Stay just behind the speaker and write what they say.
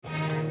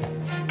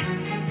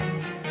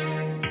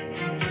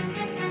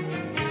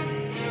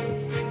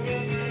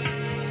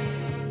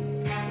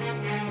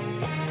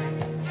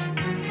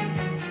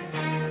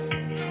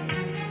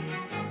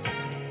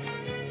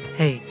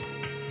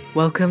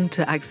Welcome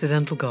to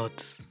Accidental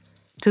Gods,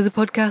 to the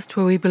podcast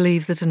where we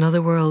believe that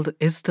another world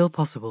is still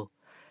possible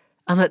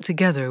and that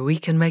together we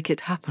can make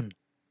it happen.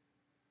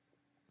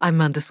 I'm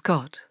Manda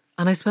Scott,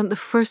 and I spent the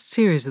first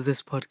series of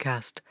this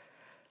podcast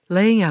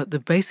laying out the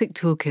basic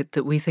toolkit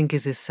that we think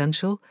is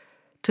essential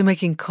to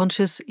making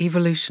conscious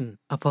evolution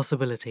a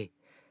possibility,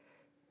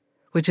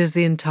 which is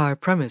the entire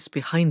premise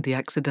behind the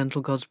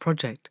Accidental Gods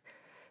project,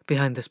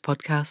 behind this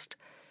podcast,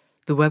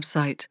 the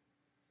website,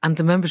 and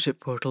the membership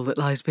portal that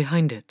lies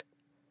behind it.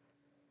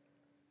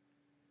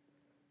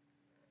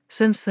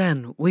 Since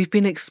then, we've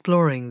been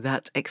exploring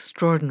that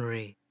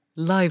extraordinary,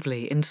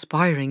 lively,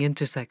 inspiring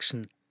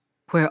intersection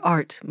where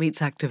art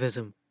meets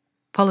activism,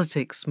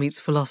 politics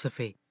meets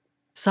philosophy,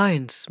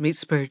 science meets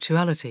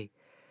spirituality,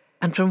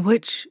 and from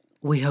which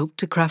we hope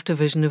to craft a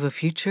vision of a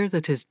future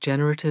that is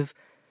generative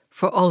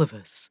for all of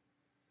us,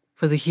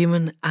 for the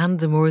human and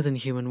the more than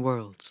human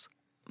worlds.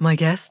 My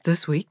guest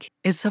this week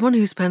is someone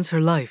who spends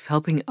her life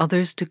helping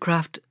others to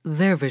craft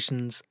their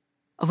visions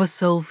of a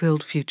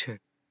soul-filled future.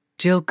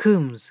 Jill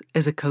Coombs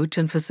is a coach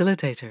and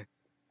facilitator,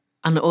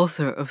 an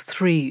author of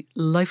 3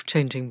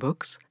 life-changing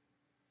books,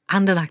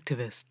 and an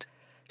activist.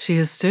 She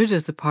has stood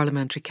as the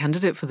parliamentary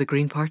candidate for the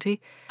Green Party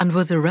and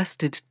was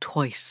arrested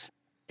twice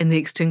in the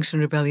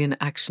Extinction Rebellion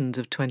actions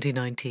of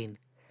 2019.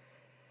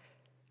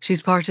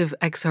 She's part of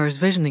XR's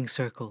Visioning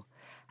Circle,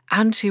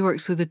 and she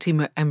works with the team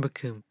at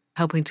Embercombe,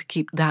 helping to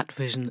keep that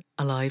vision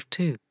alive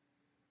too.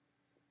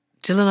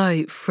 Jill and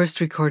I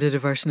first recorded a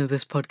version of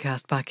this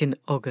podcast back in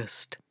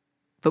August,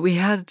 but we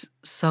had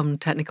some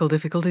technical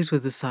difficulties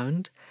with the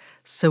sound,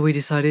 so we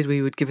decided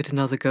we would give it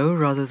another go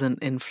rather than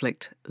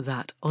inflict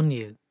that on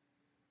you.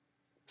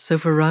 So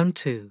for round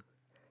 2,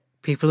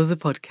 people of the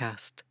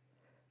podcast,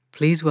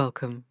 please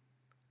welcome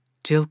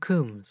Jill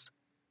Coombs.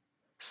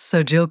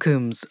 So Jill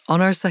Coombs,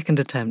 on our second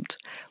attempt,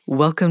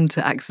 welcome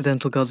to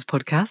Accidental Gods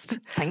podcast.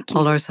 Thank you.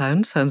 All our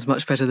sounds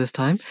much better this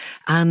time.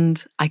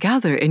 And I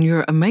gather in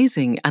your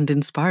amazing and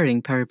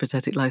inspiring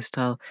peripatetic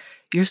lifestyle,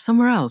 you're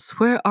somewhere else.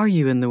 Where are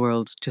you in the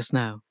world just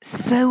now?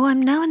 So I'm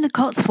now in the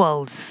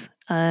Cotswolds,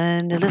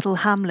 in a little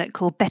hamlet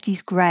called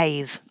Betty's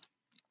Grave.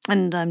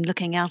 And I'm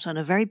looking out on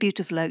a very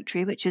beautiful oak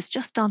tree, which is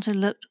just starting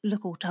to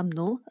look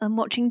autumnal, and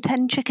watching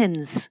 10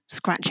 chickens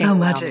scratching around.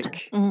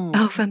 Magic.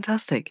 Oh,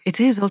 fantastic.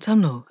 It is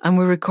autumnal, and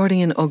we're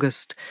recording in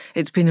August.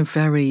 It's been a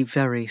very,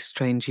 very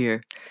strange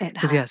year.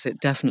 Because yes, it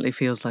definitely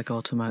feels like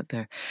autumn out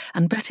there.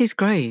 And Betty's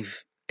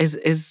Grave,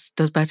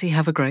 does Betty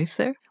have a grave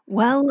there?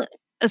 Well,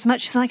 as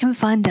much as I can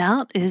find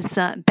out is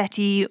that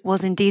Betty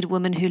was indeed a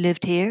woman who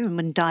lived here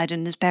and died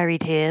and is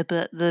buried here,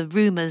 but the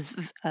rumours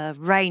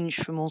range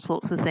from all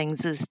sorts of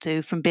things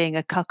from being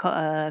a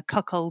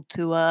cuckold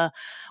to a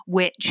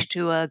witch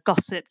to a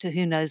gossip to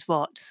who knows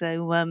what.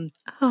 So,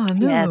 Oh,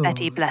 no. yeah,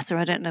 Betty, bless her.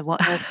 I don't know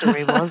what her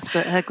story was,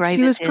 but her grave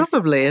She is was his.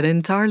 probably an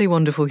entirely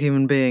wonderful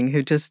human being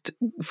who just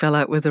fell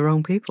out with the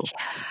wrong people.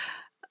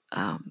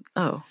 Yeah.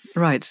 Oh,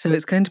 right. So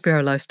it's going to be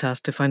our life's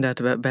task to find out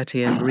about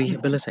Betty and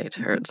rehabilitate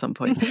her at some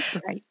point.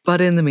 Right. But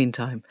in the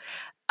meantime,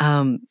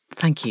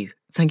 thank you.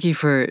 Thank you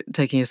for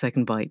taking a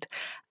second bite.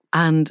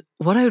 And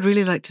what I would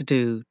really like to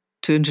do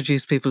to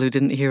introduce people who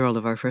didn't hear all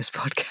of our first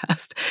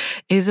podcast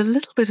is a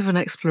little bit of an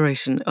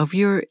exploration of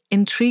your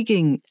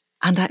intriguing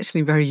and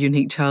actually very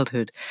unique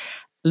childhood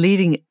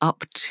leading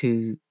up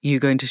to you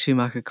going to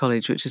Schumacher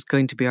College, which is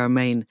going to be our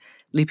main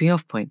leaping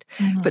off point.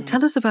 But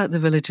tell us about the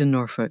village in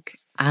Norfolk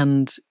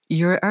and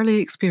your early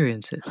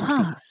experiences,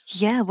 please.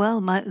 Yeah,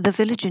 well, the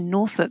village in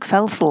Norfolk,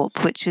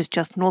 Felthorpe, which is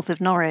just north of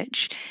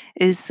Norwich,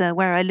 is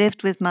where I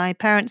lived with my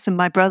parents and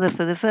my brother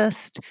for the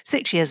first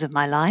 6 years of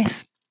my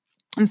life.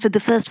 And for the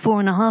first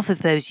 4.5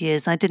 of those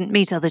years, I didn't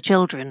meet other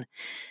children.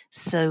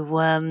 So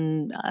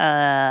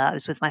I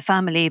was with my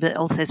family, but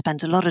also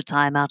spent a lot of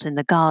time out in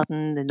the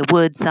garden, in the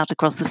woods, out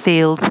across the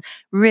fields,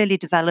 really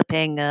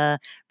developing a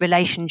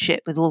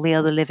relationship with all the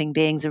other living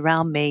beings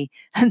around me.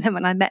 And then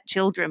when I met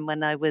children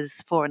when I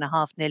was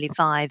 4.5, nearly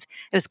 5,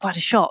 it was quite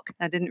a shock.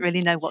 I didn't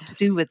really know what to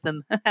do with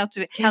them, how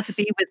to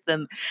be with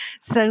them.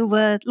 So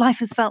life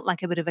has felt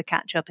like a bit of a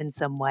catch up in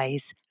some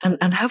ways.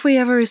 And have we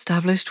ever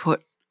established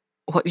what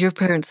your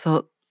parents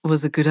thought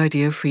was a good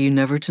idea for you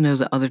never to know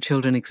that other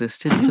children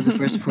existed for the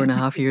first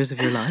 4.5 years of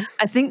your life?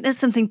 I think there's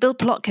something Bill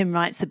Plotkin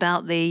writes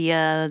about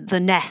the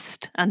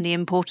nest and the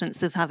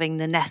importance of having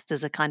the nest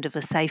as a kind of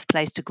a safe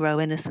place to grow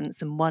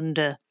innocence and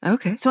wonder.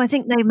 Okay. So I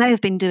think they may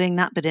have been doing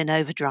that, but in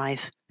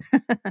overdrive. Do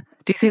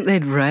you think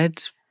they'd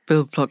read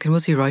Bill Plotkin?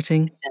 Was he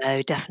writing?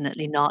 No,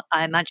 definitely not.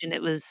 I imagine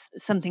it was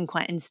something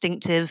quite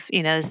instinctive,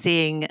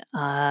 seeing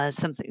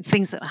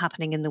things that were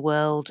happening in the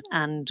world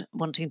and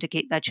wanting to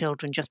keep their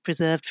children just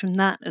preserved from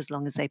that as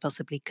long as they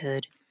possibly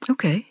could.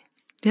 Okay.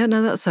 Yeah,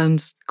 no, that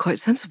sounds quite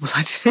sensible,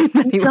 actually, in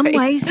many In some ways.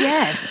 ways,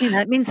 yes.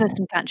 It means there's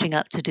some catching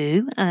up to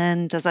do.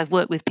 And as I've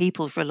worked with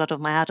people for a lot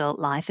of my adult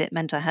life, it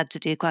meant I had to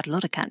do quite a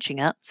lot of catching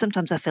up.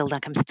 Sometimes I feel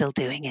like I'm still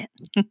doing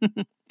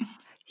it.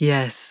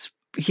 Yes.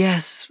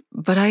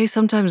 But I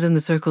sometimes in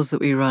the circles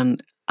that we run,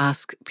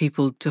 ask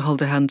people to hold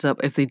their hands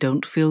up if they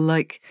don't feel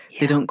like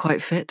they Yeah, don't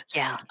quite fit,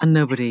 yeah, and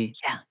nobody,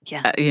 yeah,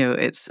 yeah.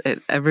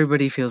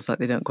 everybody feels like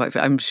they don't quite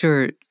fit. I'm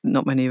sure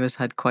not many of us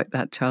had quite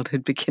that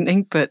childhood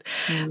beginning, but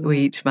we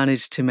Mm. each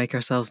managed to make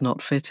ourselves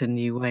not fit in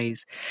new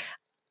ways.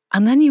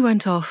 And then you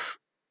went off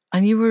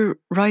and you were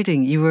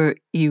riding. You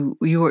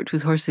worked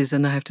with horses,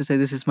 and I have to say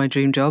this is my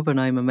dream job, and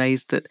I'm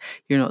amazed that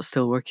you're not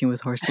still working with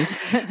horses.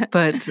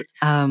 But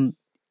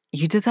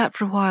you did that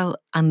for a while,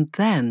 and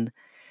then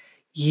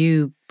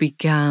you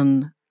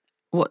began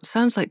what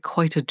sounds like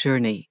quite a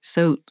journey.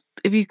 So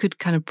if you could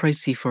kind of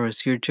précis for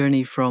us your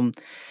journey from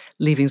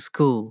leaving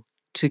school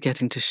to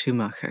getting to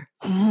Schumacher.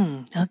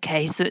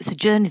 Okay, so it's a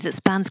journey that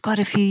spans quite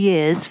a few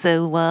years.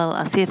 So, well,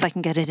 I'll see if I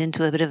can get it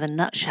into a bit of a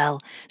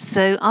nutshell.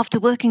 So, after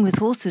working with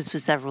horses for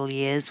several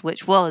years,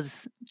 which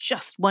was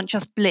just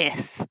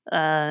bliss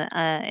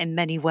in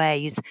many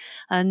ways,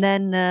 and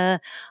then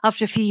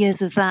after a few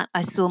years of that,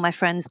 I saw my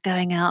friends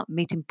going out,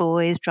 meeting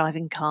boys,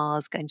 driving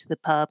cars, going to the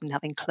pub, and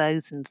having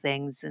clothes and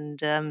things, and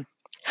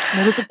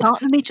there was a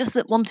part of me just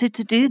that wanted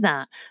to do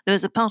that. There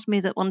was a part of me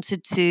that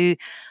wanted to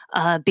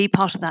be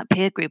part of that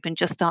peer group and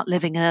just start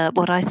living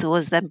what I saw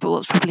as then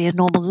was probably a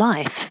normal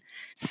life.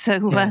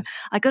 So Yes.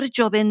 I got a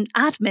job in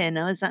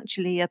admin. I was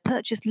actually a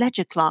purchase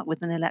ledger clerk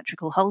with an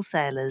electrical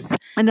wholesalers.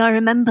 And I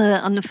remember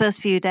on the first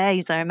few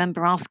days, I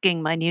remember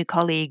asking my new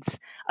colleagues,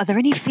 "Are there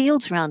any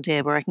fields around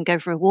here where I can go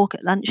for a walk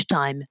at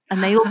lunchtime?"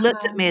 And they all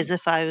looked at me as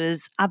if I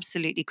was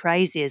absolutely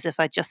crazy, as if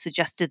I just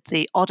suggested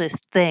the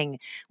oddest thing.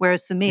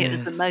 Whereas for me, it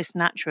was the Yes. most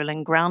natural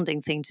and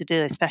grounding thing to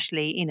do,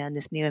 especially, in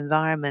this new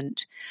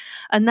environment.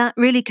 And that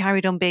really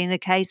carried on being the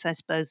case, I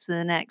suppose, for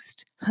the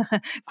next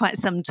quite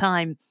some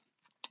time.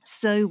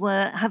 So,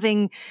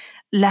 having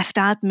left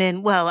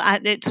admin, well,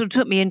 it sort of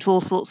took me into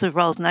all sorts of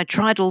roles, and I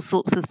tried all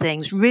sorts of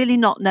things, really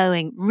not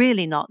knowing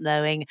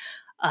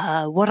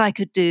what I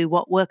could do,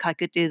 what work I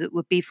could do that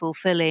would be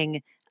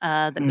fulfilling,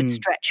 that would Mm.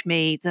 stretch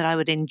me, that I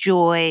would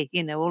enjoy,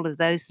 all of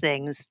those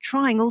things.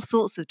 Trying all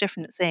sorts of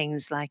different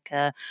things, like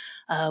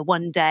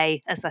one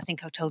day, as I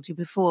think I've told you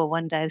before,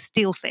 one day of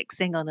steel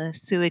fixing on a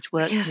sewage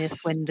works near Yes.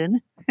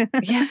 Swindon.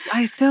 Yes,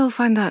 I still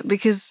find that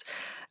because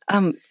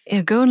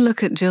go and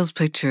look at Jill's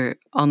picture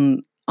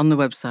on the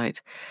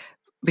website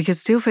because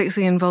steel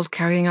fixing involved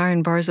carrying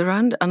iron bars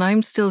around, and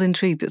I'm still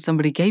intrigued that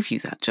somebody gave you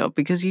that job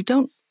because you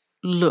don't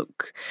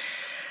look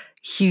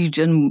huge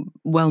and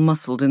well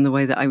muscled in the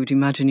way that I would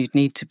imagine you'd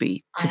need I to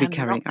be am not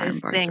carrying iron those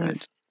bars things.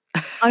 around.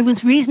 I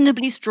was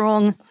reasonably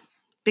strong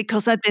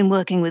because I'd been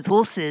working with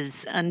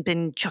horses and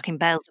been chucking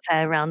bales of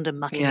hay around and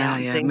mucking out Yeah,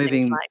 and yeah, doing things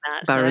moving like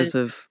that. So barrows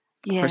of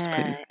horse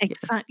poo. yeah, Yes.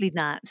 exactly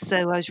that.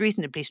 So I was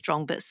reasonably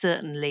strong, but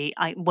certainly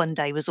one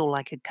day was all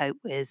I could cope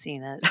with.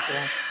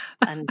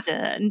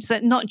 And so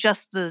not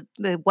just the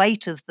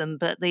weight of them,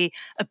 but the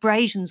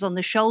abrasions on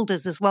the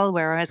shoulders as well,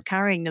 where I was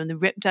carrying them, the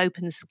ripped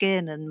open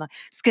skin, and my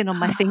skin on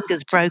my Ah,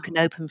 fingers Jill. broken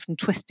open from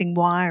twisting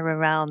wire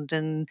around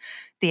and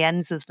the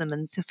ends of them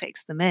and to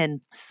fix them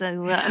in.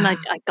 So and Yeah.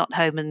 I got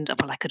home and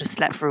well, I could have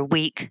slept for a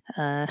week,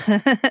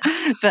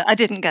 but I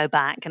didn't go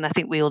back, and I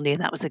think we all knew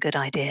that was a good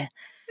idea.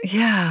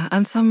 Yeah,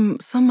 and some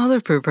other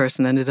poor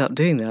person ended up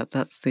doing that.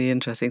 That's the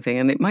interesting thing,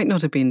 and it might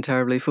not have been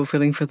terribly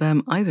fulfilling for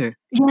them either.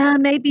 Yeah,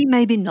 maybe,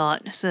 maybe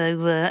not.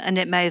 So, and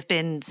it may have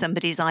been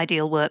somebody's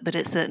ideal work, but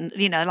it's certain,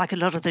 like a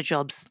lot of the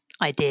jobs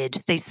I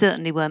did, they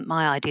certainly weren't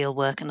my ideal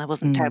work, and I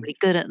wasn't Mm. terribly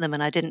good at them,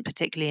 and I didn't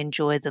particularly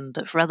enjoy them.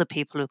 But for other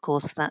people, of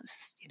course,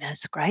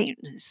 it's great.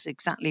 It's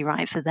exactly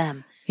right for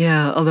them.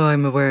 Yeah, although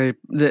I'm aware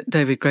that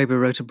David Graeber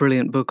wrote a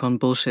brilliant book on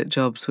bullshit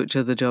jobs, which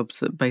are the jobs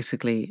that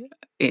basically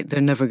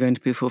they're never going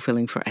to be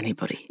fulfilling for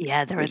anybody,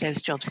 Yeah, there are really.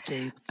 those jobs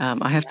too.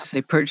 I have Yeah. to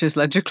say, purchase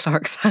ledger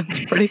clerk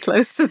sounds pretty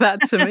close to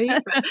that to me.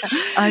 But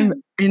I'm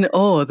in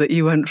awe that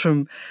you went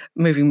from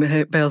moving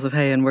bales of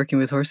hay and working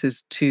with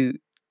horses to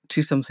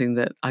something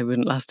that I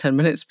wouldn't last 10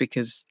 minutes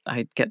because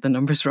I'd get the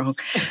numbers wrong.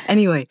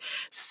 Anyway,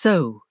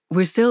 so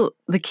we're still,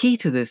 the key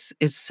to this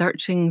is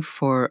searching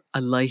for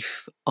a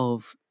life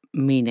of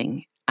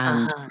meaning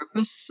and Uh-huh.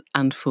 purpose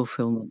and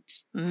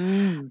fulfillment.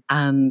 Mm.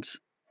 And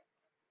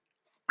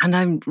and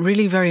I'm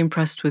really very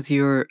impressed with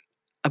your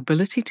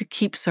ability to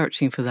keep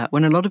searching for that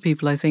when a lot of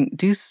people, I think,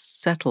 do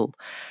settle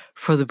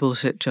for the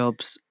bullshit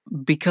jobs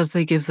because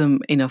they give them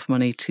enough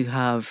money to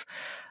have,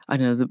 I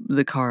don't know,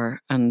 the car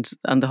and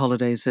the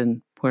holidays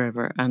in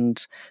wherever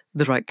and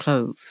the right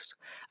clothes.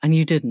 And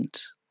you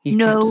didn't. You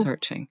kept No,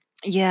 searching.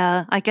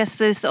 yeah, I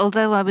guess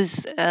although I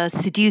was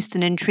seduced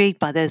and intrigued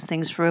by those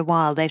things for a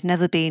while, they've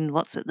never been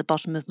what's at the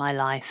bottom of my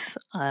life,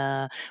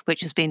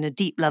 which has been a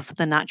deep love for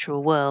the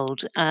natural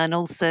world and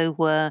also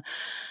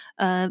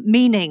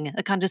meaning,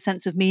 a kind of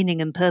sense of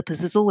meaning and purpose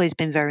has always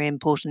been very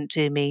important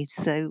to me.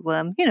 So,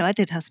 I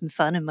did have some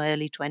fun in my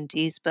early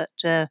 20s, but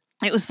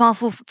It was far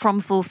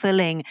from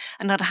fulfilling,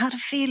 and I'd had a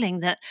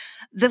feeling that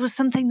there was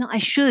something that I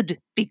should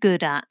be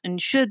good at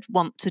and should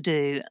want to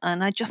do,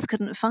 and I just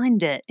couldn't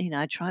find it.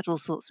 I tried all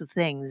sorts of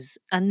things,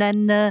 and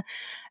then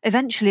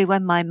eventually,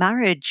 when my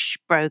marriage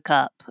broke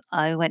up,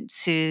 I went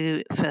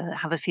to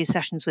have a few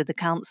sessions with a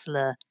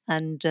counsellor,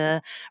 and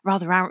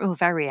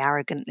very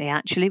arrogantly,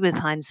 actually, with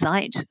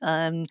hindsight.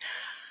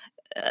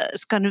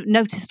 Kind of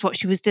noticed what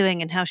she was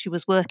doing and how she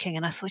was working,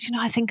 and I thought,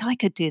 I think I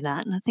could do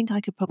that, and I think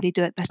I could probably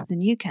do it better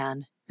than you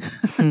can.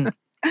 Hmm.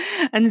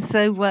 And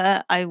so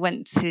I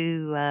went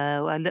to,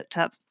 I looked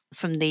up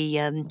from the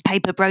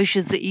paper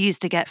brochures that you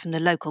used to get from the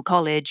local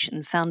college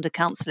and found a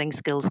counselling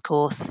skills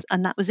course.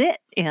 And that was it.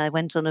 I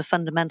went on a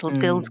fundamental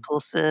skills Mm.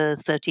 course for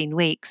 13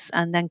 weeks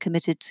and then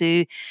committed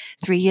to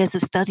 3 years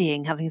of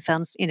studying, having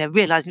found,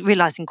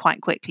 realizing quite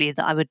quickly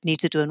that I would need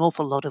to do an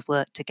awful lot of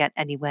work to get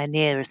anywhere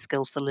near as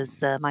skillful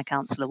as my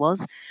counsellor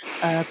was.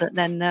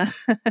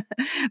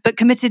 But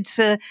committed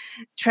to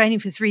training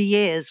for 3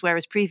 years,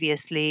 whereas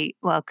previously,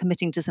 well,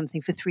 committing to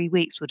something for 3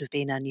 weeks would have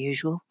been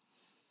unusual.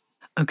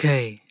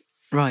 Okay,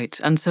 right.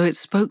 And so it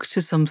spoke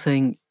to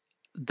something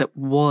that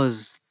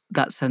was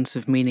that sense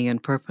of meaning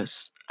and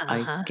purpose, I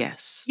Uh-huh.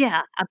 guess.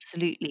 Yeah,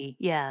 absolutely.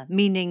 Yeah.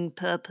 Meaning,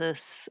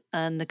 purpose,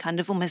 and the kind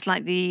of almost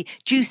like the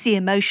juicy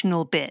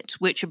emotional bit,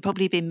 which had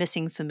probably been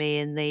missing for me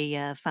in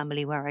the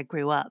family where I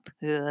grew up,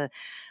 who are a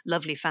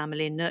lovely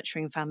family and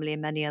nurturing family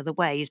in many other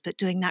ways. But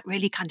doing that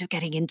really kind of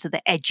getting into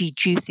the edgy,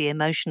 juicy,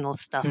 emotional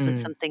stuff was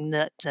Hmm. something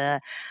that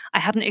I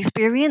hadn't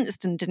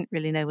experienced and didn't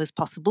really know was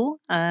possible.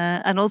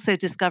 And also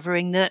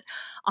discovering that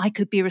I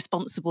could be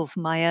responsible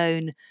for my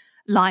own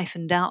life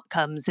and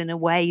outcomes in a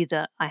way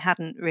that I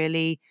hadn't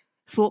really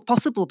thought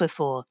possible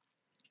before,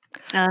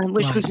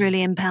 which was Right.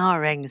 really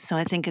empowering. So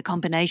I think a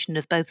combination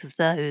of both of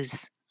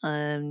those.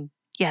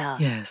 Yeah.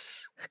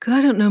 Yes. Because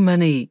I don't know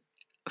many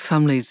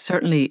families,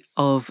 certainly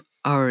of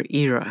our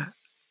era,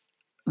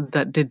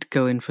 that did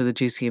go in for the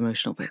juicy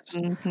emotional bits.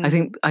 I Hmm.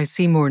 think I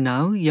see more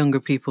now younger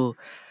people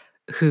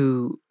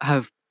who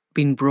have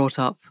been brought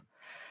up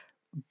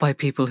by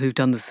people who've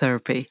done the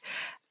therapy,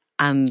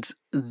 and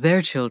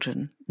their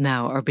children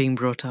now are being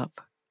brought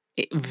up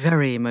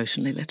very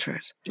emotionally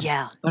literate.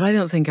 Yeah. But I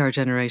don't think our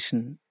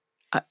generation,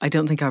 I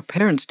don't think our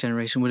parents'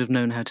 generation would have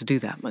known how to do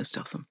that, most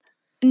of them.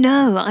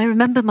 No, I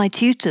remember my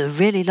tutor,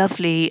 really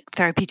lovely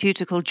therapy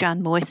tutor called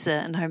Jan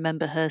Moyser, and I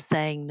remember her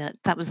saying that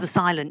that was the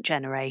silent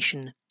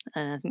generation.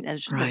 And I think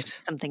there's Right.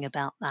 just something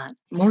about that.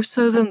 More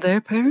so than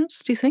their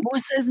parents, do you think? More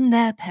so than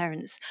their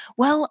parents.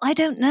 Well, I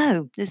don't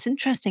know. It's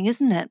interesting,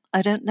 isn't it?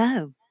 I don't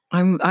know.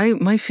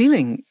 My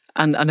feeling,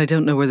 and I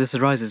don't know where this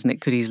arises, and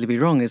it could easily be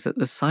wrong, is that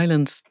the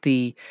silence,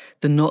 the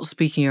not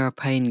speaking our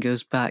pain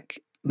goes back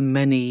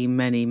many,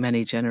 many,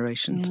 many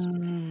generations.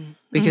 Mm,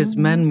 Because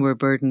mm, men were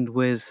burdened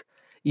with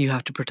you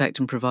have to protect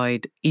and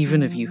provide,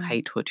 even if you mm,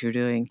 hate what you're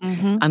doing,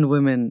 mhm, and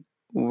women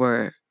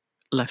were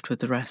left with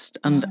the rest.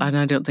 And mm,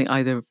 I don't think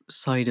either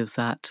side of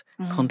that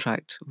mm.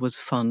 contract was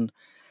fun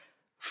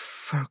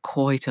for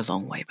quite a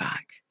long way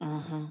back.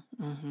 Mhm,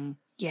 mhm.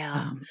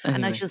 Yeah,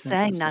 and as Anyway, you're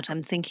saying that's that,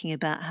 I'm thinking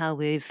about how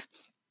we've,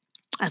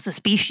 as a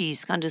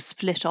species, kind of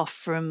split off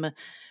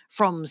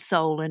from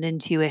soul and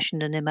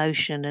intuition and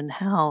emotion, and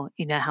how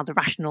how the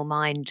rational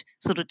mind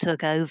sort of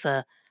took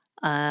over,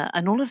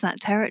 and all of that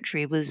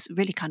territory was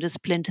really kind of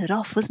splintered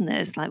off, wasn't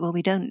it? It's like, well,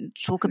 we don't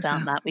I talk think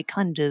about so. that. We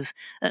kind of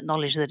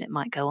acknowledge that it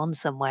might go on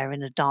somewhere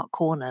in a dark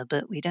corner,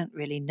 but we don't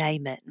really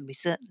name it, and we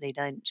certainly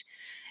don't,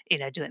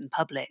 do it in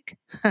public.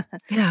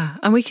 Yeah,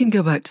 and we can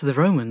go back to the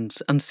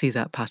Romans and see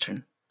that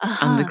pattern.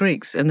 And the Uh-huh.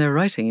 Greeks in their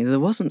writing, there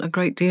wasn't a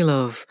great deal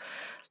of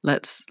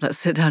let's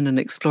sit down and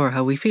explore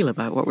how we feel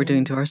about what we're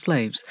doing to our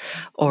slaves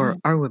or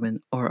Mm, our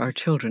women or our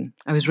children.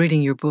 I was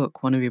reading your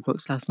book, one of your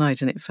books last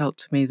night, and it felt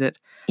to me that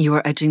you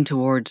are edging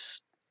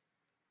towards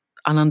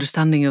an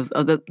understanding of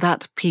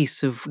that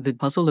piece of the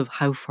puzzle of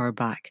how far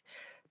back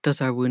does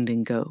our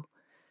wounding go,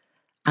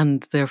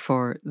 and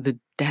therefore the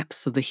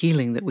depths of the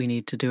healing that we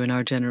need to do in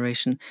our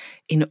generation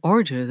in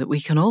order that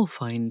we can all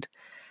find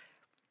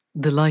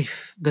the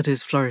life that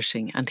is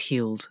flourishing and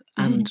healed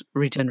mm, and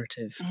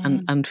regenerative and,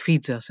 mm. and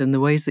feeds us in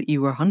the ways that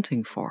you were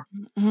hunting for.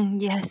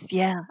 Yes,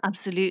 yeah,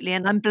 absolutely,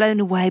 and I'm blown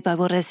away by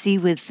what I see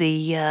with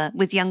the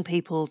with young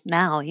people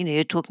now.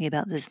 You're talking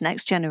about this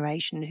next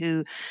generation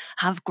who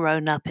have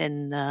grown up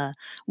in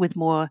with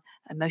more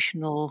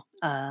emotional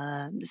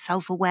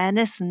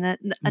self-awareness and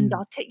Mm.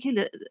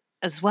 articulate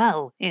as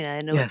well.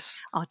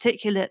 Yes,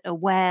 Articulate,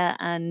 aware,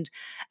 and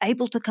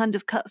able to kind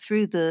of cut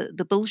through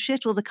the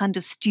bullshit or the kind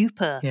of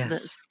stupor yes,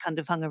 that's kind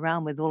of hung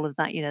around with all of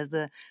that.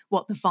 The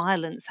what the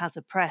violence has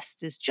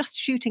oppressed is just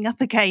shooting up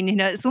again.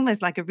 It's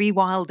almost like a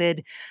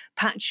rewilded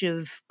patch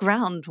of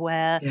ground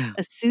where, yeah,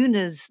 as soon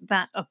as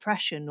that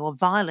oppression or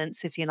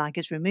violence, if you like,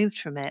 is removed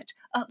from it,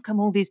 up come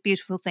all these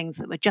beautiful things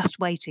that were just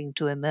waiting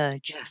to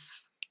emerge.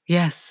 yes,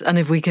 Yes, and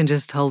if we can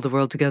just hold the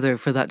world together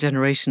for that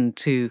generation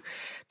to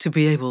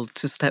be able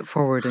to step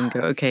forward and go,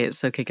 okay,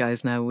 it's okay,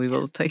 guys, now we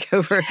will take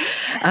over.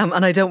 Yes.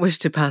 And I don't wish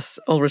to pass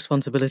all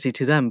responsibility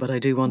to them, but I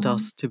do want Mm.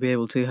 us to be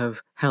able to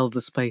have held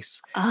the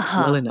space well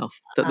Uh-huh. enough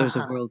that there's a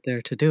Uh-huh. world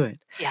there to do it.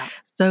 Yeah.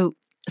 So,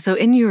 so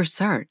in your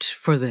search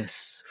for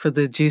this, for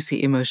the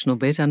juicy emotional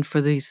bit, and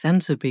for the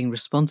sense of being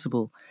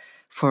responsible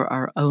for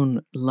our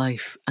own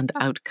life and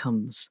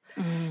outcomes,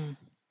 Mm.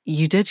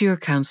 you did your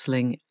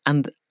counselling,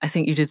 and I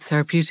think you did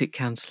therapeutic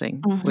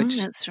counselling, Mhm, which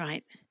that's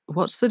right.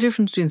 what's the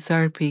difference between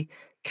therapy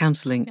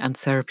counselling and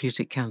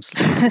therapeutic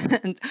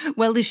counselling?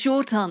 Well, the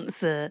short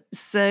answer,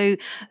 so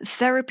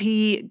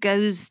therapy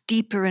goes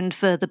deeper and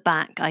further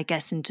back, I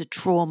guess, into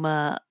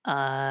trauma,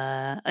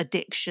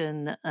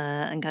 addiction,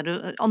 and kind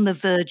of on the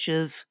verge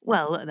of,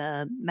 well,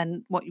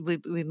 what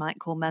we might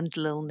call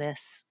mental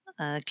illness,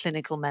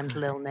 clinical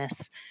mental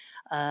illness.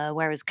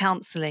 Whereas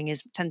counselling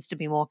is tends to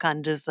be more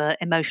kind of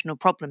emotional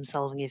problem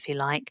solving, if you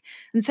like,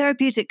 and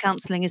therapeutic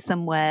counselling is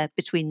somewhere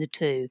between the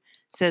two.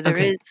 So there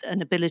Okay. is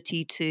an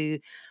ability to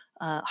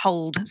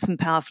hold some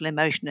powerful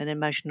emotion and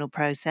emotional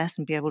process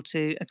and be able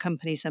to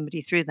accompany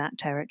somebody through that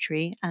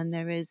territory. And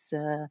there's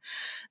a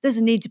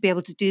need to be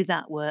able to do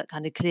that work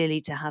kind of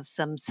clearly to have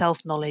some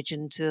self knowledge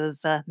and to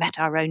have met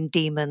our own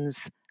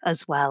demons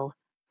as well.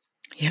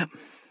 Yeah.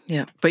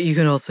 Yeah. But you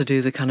can also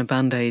do the kind of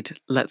band aid,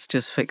 let's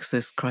just fix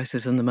this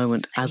crisis in the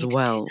moment And as you can do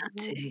well,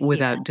 that too. Yeah,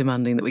 without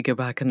demanding that we go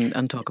back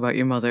and talk about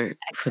your mother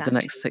for the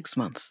next exactly. 6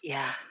 months.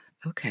 Yeah.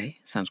 Okay.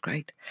 Sounds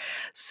great.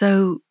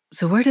 So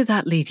where did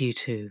that lead you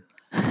to?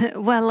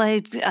 Well, I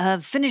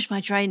finished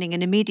my training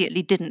and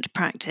immediately didn't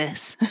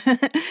practice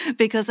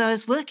because I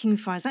was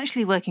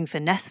actually working for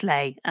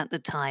Nestle at the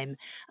time.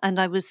 And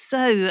I was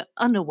so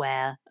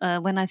unaware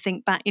when I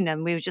think back,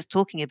 and we were just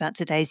talking about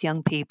today's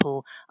young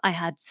people. I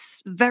had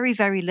very,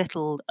 very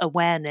little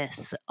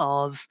awareness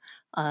of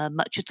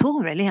much at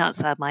all, really,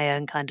 outside my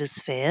own kind of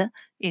sphere.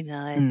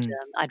 Mm.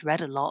 I'd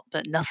read a lot,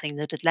 but nothing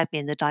that had led me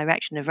in the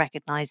direction of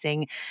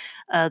recognizing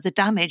the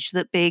damage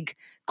that big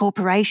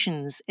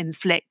corporations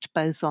inflict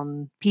both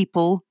on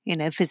people,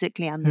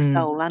 physically and the Mm.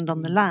 soul, and on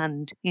the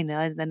land.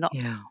 They're not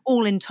Yeah.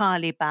 all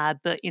entirely bad,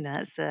 but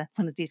it's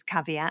one of these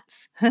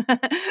caveats.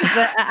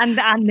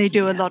 And they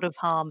do a Yeah. lot of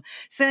harm.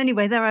 So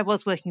anyway, there I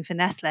was working for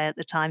Nestle at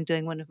the time,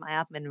 doing one of my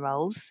admin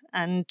roles,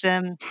 and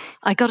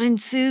I got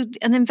into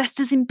an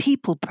investors in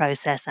people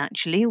process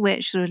actually,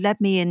 which sort of led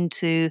me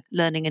into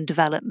learning and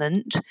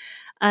development,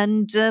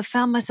 and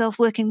found myself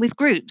working with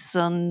groups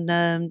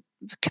on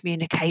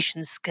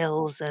communication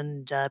skills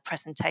and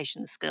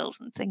presentation skills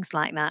and things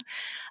like that.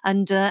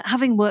 And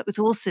having worked with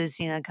horses,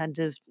 kind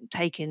of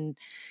taking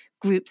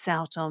groups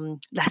out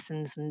on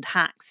lessons and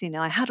hacks,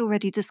 I had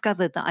already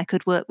discovered that I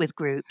could work with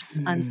groups.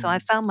 And so I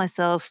Mm. found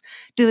myself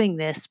doing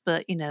this,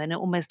 but,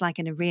 almost like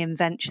in a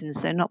reinvention.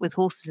 So not with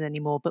horses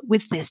anymore, but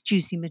with this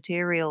juicy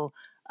material.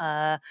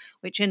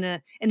 Which in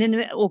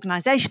an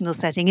organizational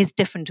setting is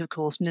different, of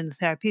course, than in the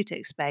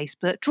therapeutic space,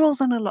 but draws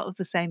on a lot of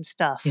the same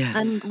stuff. And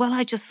Yes. well,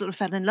 I just sort of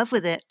fell in love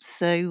with it.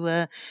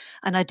 So,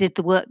 and I did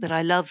the work that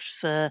I loved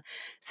for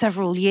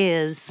several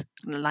years,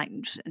 like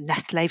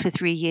Nestle for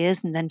 3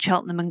 years, and then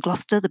Cheltenham and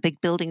Gloucester, the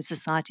big building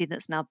society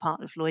that's now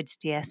part of Lloyd's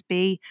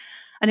TSB.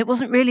 And it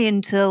wasn't really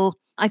until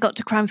I got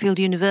to Cranfield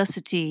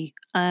University,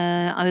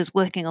 I was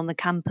working on the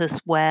campus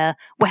where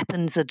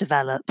weapons are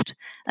developed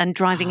and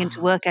driving into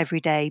Ah. work every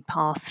day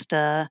past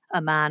a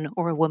man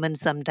or a woman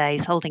some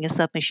days holding a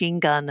submachine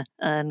gun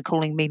and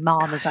calling me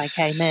mom as I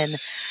came in.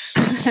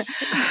 Gosh.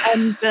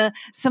 And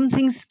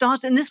something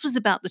started, and this was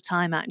about the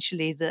time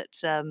actually that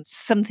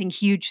something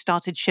huge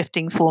started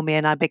shifting for me,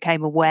 and I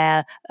became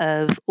aware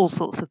of all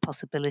sorts of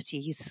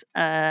possibilities.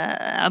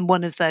 And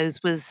one of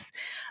those was,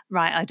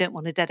 right, I don't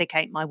want to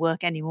dedicate my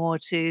work anymore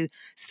to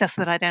stuff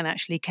that I don't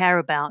actually care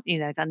about,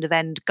 kind of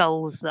end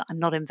goals that I'm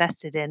not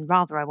invested in.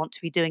 Rather, I want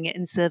to be doing it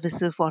in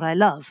service of what I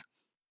love.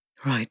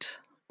 Right.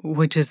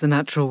 Which is the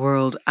natural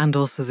world and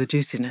also the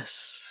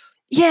juiciness.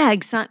 Yeah,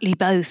 exactly.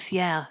 Both.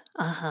 Yeah.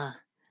 Uh huh.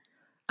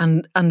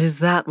 And is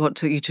that what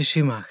took you to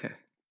Schumacher?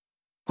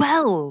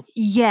 Well,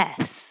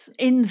 yes.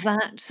 In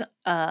that,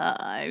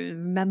 I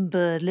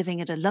remember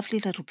living at a lovely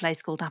little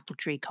place called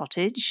Appletree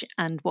Cottage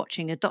and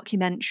watching a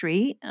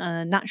documentary,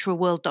 a natural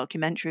world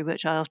documentary,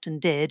 which I often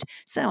did.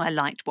 So I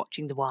liked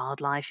watching the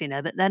wildlife,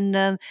 But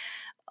then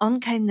on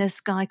came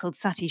this guy called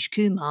Satish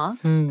Kumar,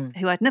 Hmm.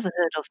 who I'd never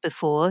heard of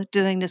before,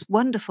 doing this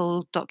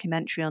wonderful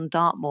documentary on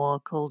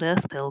Dartmoor called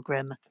Earth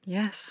Pilgrim.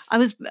 Yes. I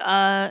was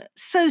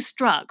so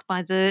struck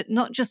by the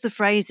not just the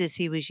phrases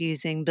he was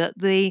using, but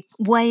the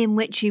way in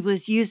which he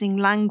was using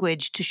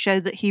language to show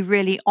that he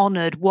really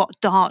honoured what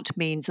dart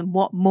means and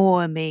what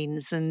moor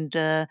means, and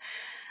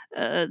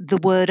the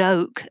word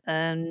oak.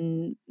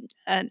 And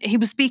he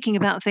was speaking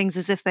about things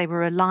as if they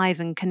were alive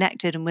and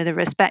connected and with a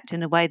respect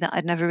in a way that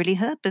I'd never really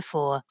heard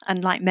before.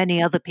 And like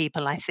many other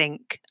people, I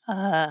think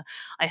I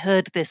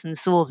heard this and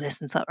saw this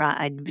and thought,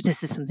 right,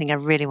 this is something I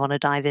really want to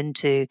dive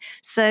into.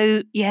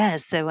 So, yeah,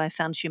 so I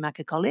found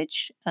Schumacher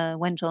College,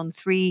 went on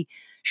 3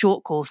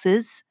 short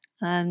courses,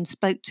 and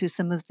spoke to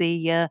some of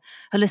the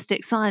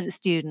holistic science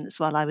students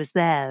while I was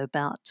there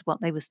about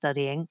what they were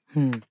studying.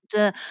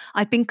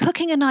 I've been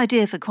cooking an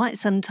idea for quite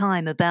some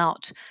time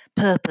about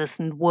purpose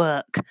and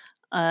work.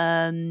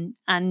 And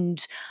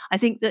I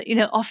think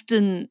that,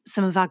 often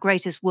some of our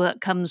greatest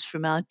work comes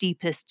from our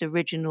deepest,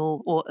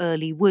 original, or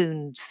early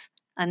wounds.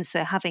 And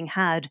so, having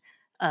had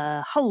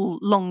a whole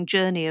long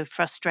journey of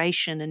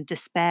frustration and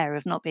despair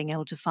of not being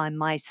able to find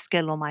my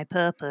skill or my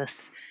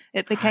purpose,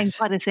 it became Right.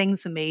 quite a thing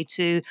for me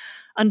to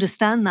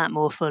understand that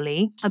more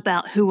fully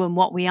about who and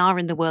what we are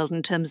in the world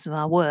in terms of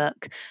our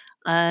work.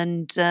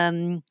 And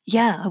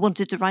I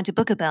wanted to write a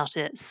book about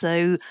it.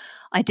 So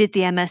I did the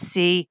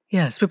MSc.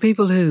 Yes, for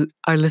people who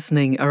are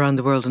listening around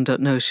the world and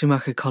don't know,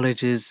 Schumacher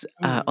College is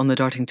on the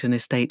Dartington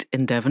Estate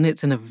in Devon.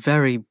 It's in a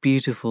very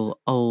beautiful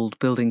old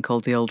building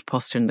called the Old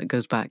Postern that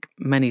goes back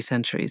many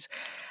centuries.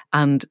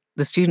 And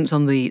the students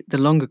on the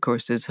longer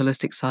courses,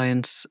 holistic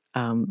science,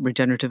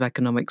 regenerative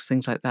economics,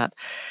 things like that,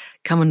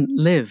 come and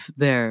live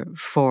there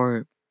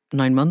for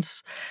 9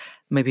 months,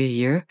 maybe a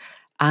year.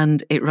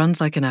 And it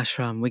runs like an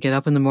ashram. We get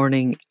up in the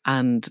morning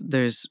and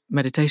there's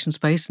meditation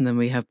space, and then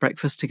we have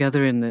breakfast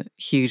together in the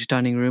huge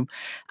dining room.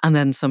 And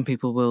then some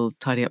people will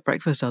tidy up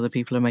breakfast, other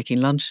people are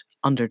making lunch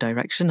under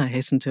direction, I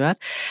hasten to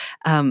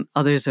add.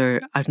 Others are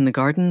out in the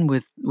garden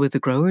with the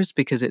growers,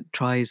 because it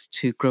tries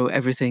to grow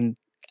everything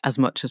as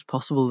much as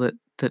possible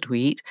that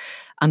we eat.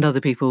 And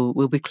other people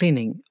will be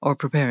cleaning or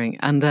preparing.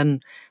 And then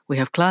we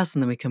have class,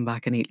 and then we come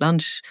back and eat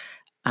lunch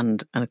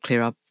and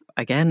clear up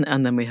again,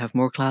 and then we have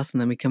more class,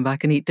 and then we come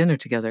back and eat dinner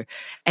together.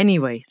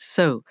 Anyway,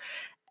 so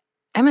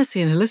MSc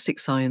in Holistic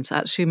Science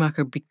at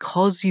Schumacher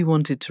because you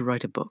wanted to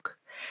write a book.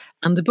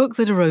 And the book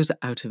that arose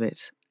out of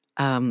it,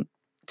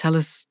 tell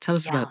us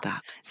about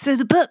that. So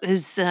the book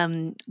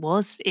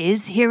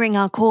is Hearing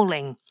Our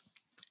Calling,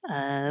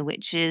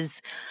 which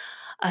is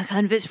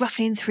it's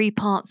roughly in 3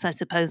 parts, I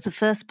suppose. The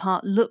first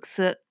part looks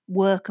at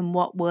work and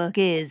what work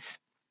is.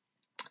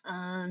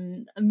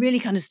 I'm really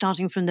kind of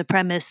starting from the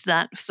premise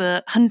that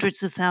for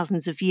hundreds of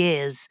thousands of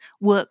years,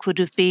 work would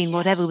have been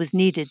whatever was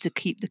needed to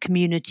keep the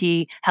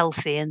community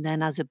healthy, and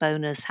then as a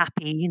bonus,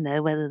 happy,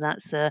 whether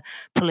that's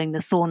pulling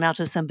the thorn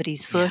out of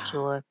somebody's foot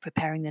or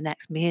preparing the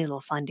next meal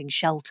or finding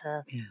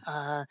shelter.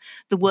 Yes.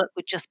 The work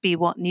would just be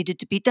what needed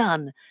to be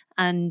done.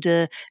 And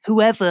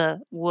whoever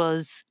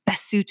was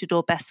best suited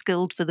or best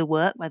skilled for the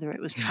work, whether it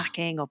was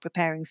tracking or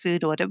preparing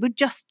food or whatever, would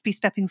just be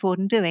stepping forward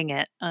and doing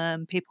it.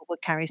 People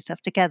would carry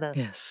stuff together.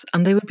 Yes,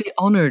 and they would be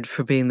honoured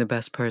for being the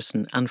best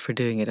person and for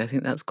doing it. I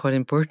think that's quite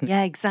important.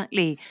 Yeah,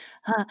 exactly.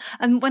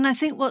 And when I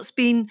think what's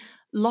been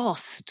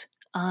lost,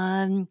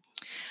 and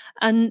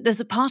there's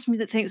a part of me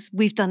that thinks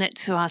we've done it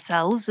to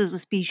ourselves as a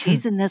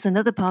species, and there's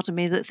another part of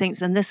me that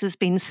thinks, and this has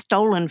been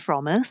stolen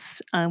from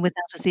us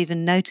without us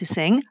even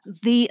noticing,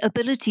 the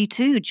ability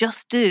to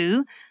just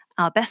do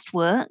our best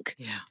work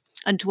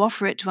and to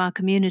offer it to our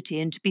community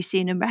and to be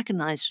seen and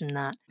recognized from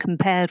that,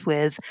 compared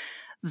with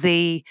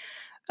the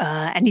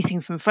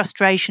anything from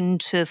frustration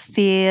to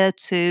fear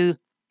to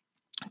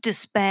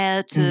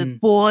despair to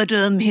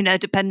boredom,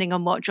 depending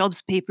on what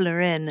jobs people are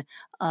in,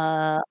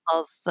 what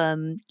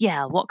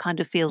kind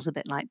of feels a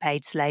bit like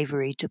paid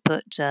slavery to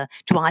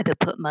either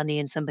put money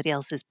in somebody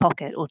else's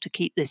pocket or to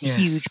keep this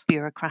huge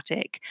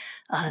bureaucratic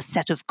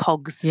set of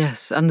cogs.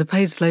 Yes, and the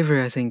paid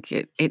slavery, I think,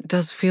 it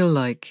does feel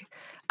like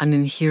an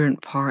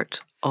inherent part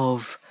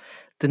of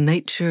the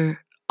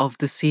nature of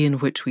the sea in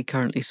which we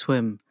currently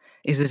swim,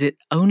 is that it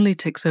only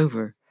ticks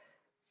over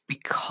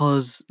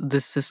because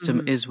the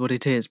system is what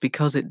it is,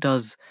 because it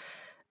does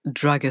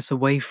drag us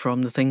away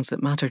from the things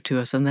that matter to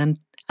us, and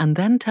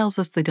then tells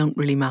us they don't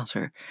really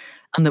matter,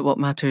 and that what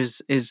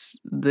matters is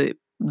the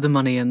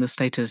money and the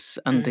status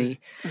and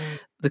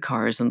the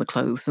cars and the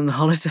clothes and the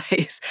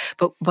holidays.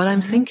 But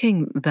I'm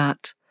thinking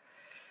that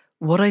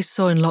what I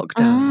saw in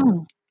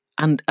lockdown,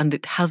 and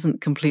it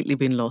hasn't completely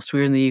been lost.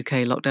 We're in the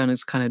UK. Lockdown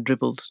has kind of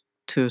dribbled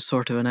to a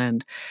sort of an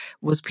end.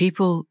 Was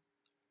people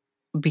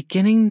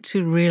beginning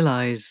to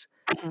realise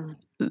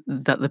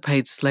that the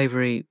paid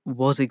slavery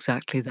was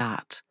exactly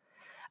that,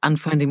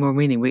 and finding more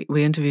meaning.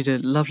 We interviewed a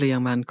lovely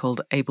young man called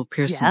Abel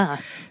Pearson,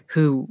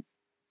 who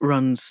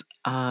runs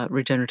a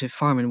regenerative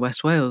farm in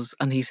West Wales,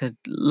 and he said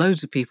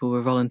loads of people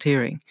were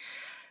volunteering,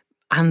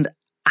 and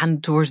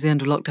towards the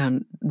end of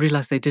lockdown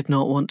realised they did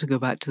not want to go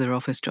back to their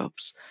office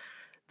jobs.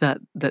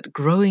 That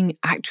growing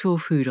actual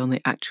food on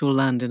the actual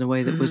land in a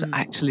way that was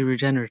actually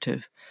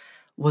regenerative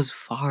was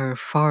far,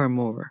 far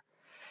more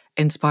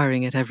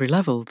inspiring at every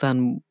level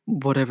than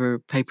whatever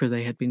paper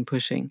they had been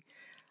pushing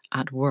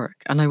at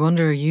work. And I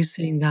wonder, are you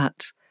seeing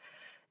that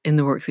in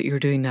the work that you're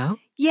doing now?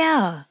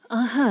 Yeah,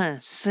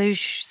 So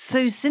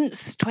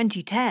since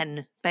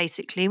 2010,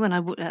 basically, when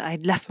I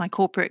left my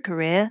corporate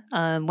career,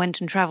 went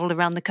and travelled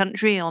around the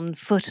country on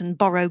foot and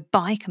borrowed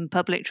bike and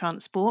public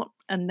transport,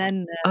 and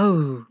then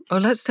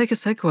let's take a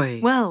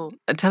segue. Well,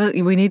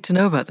 we need to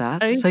know about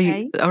that.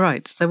 Okay. All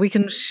right, so we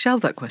can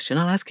shelve that question.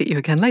 I'll ask it you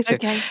again later.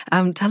 Okay.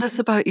 Tell us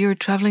about your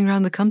travelling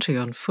around the country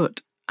on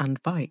foot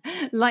and bike?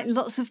 Like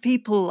lots of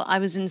people, I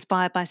was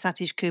inspired by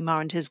Satish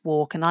Kumar and his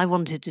walk, and I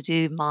wanted to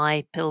do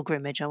my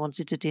pilgrimage. I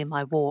wanted to do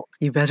my walk.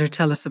 You better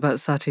tell us about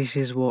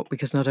Satish's walk,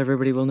 because not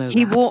everybody will know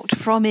He that. walked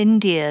from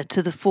India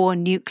to the 4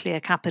 nuclear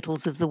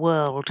capitals of the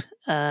world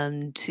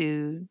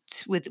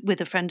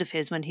with a friend of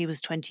his when he was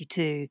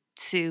 22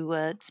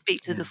 to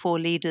speak to the 4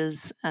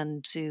 leaders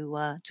and to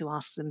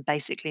ask them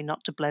basically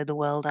not to blow the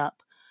world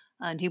up.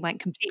 And he went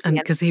completely And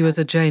because he was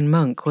a Jain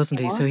monk, wasn't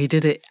he? So he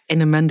did it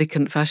in a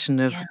mendicant fashion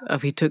of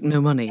he took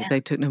no money. Yeah.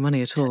 They took no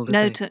money at all, did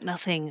No, they? took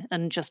nothing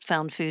and just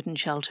found food and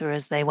shelter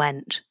as they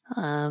went.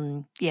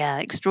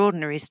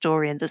 Extraordinary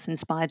story, and this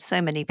inspired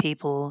so many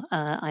people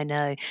I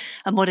know.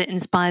 And what it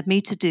inspired me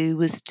to do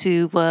was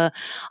by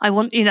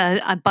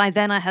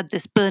then I had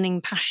this burning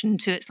passion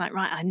to, it's like,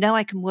 right, I know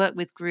I can work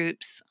with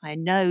groups. I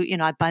know,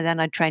 by then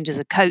I trained as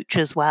a coach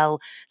as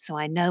well. So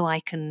I know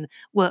I can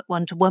work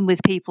one-to-one with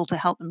people to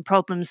help them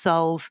problem solve.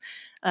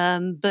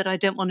 But I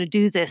don't want to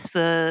do this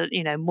for,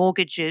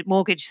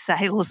 mortgage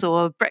sales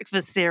or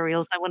breakfast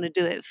cereals. I want to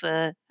do it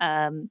for,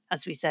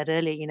 as we said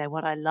earlier,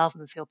 what I love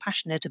and feel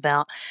passionate about.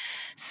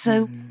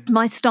 So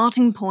my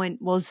starting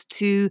point was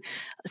to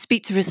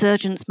speak to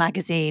Resurgence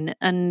magazine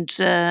and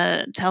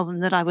tell them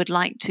that I would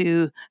like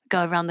to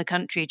go around the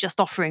country just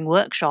offering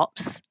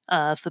workshops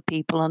for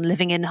people on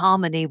living in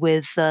harmony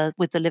with the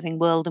living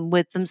world and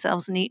with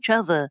themselves and each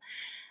other.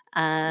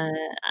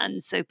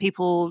 And so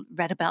people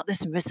read about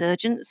this in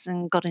Resurgence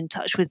and got in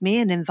touch with me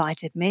and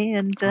invited me.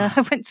 And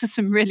I went to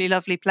some really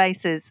lovely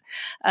places,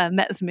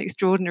 met some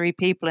extraordinary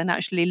people, and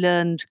actually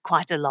learned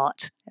quite a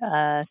lot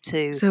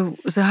too. So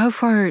how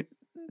far?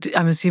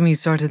 I'm assuming you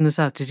started in the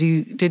south.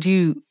 Did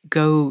you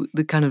go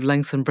the kind of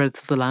length and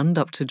breadth of the land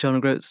up to John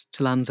O'Groats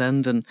to Land's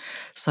End and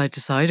side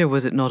to side, or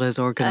was it not as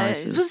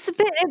organised?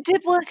 It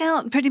did work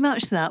out pretty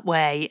much that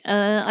way.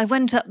 I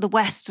went up the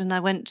west and I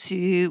went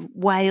to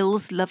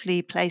Wales,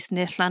 lovely place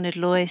near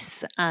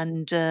Llanidloes,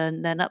 and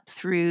then up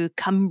through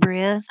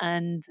Cumbria,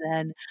 and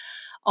then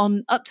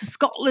on up to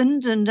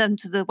Scotland and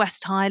to the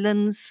West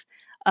Highlands.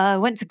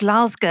 Went to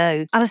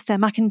Glasgow. Alistair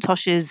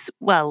McIntosh is,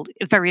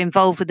 very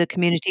involved with a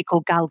community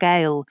called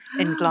Galgale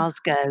in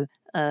Glasgow,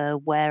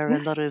 where a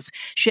lot of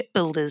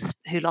shipbuilders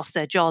who lost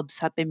their jobs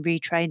have been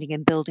retraining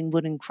in building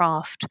wooden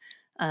craft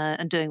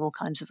and doing all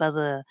kinds of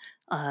other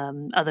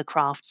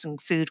crafts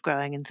and food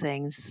growing and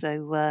things.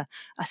 So I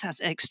had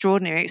an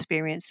extraordinary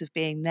experience of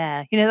being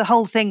there. The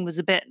whole thing was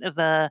a bit of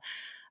an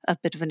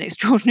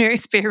extraordinary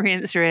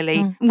experience,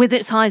 really, with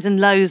its highs and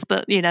lows,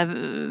 but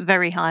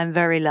very high and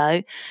very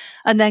low.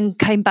 And then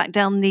came back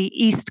down the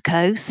east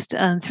coast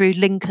and through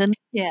Lincoln.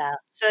 Yeah,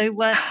 so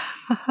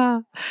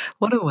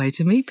what a way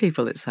to meet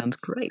people! It sounds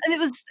great. and it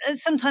was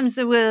sometimes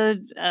there were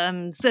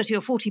 30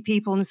 or 40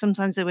 people, and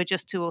sometimes there were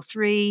just 2 or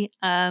 3.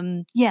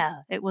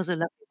 It was a lovely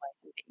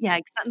way. Yeah,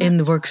 exactly. In the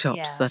That's right.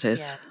 workshops, that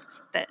is.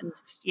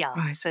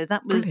 Yeah. So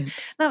that Brilliant.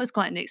 was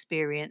quite an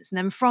experience. And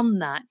then from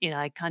that,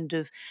 I kind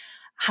of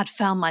had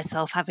found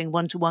myself having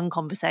one-to-one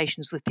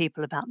conversations with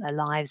people about their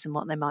lives and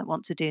what they might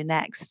want to do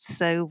next.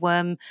 So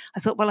I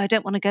thought, well, I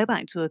don't want to go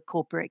back to a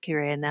corporate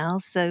career now.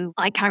 So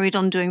I carried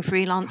on doing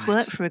freelance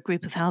work for a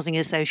group of housing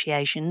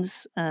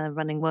associations,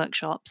 running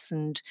workshops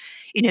and,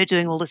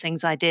 doing all the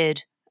things I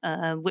did.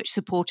 Which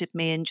supported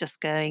me in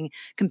just going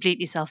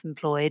completely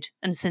self-employed.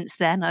 And since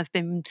then, I've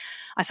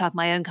had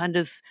my own kind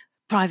of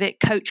private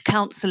coach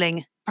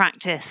counselling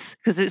practice,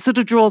 because it sort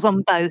of draws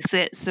on both.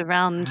 It's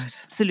around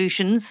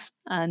solutions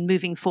and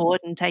moving forward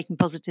and taking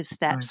positive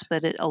steps,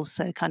 but it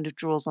also kind of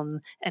draws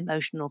on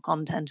emotional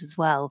content as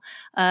well.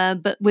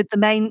 But with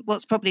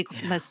what's probably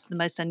the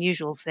most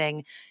unusual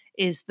thing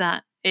is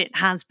that it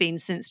has been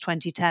since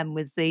 2010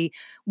 with the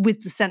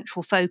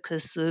central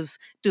focus of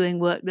doing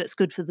work that's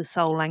good for the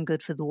soul and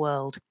good for the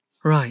world.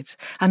 Right.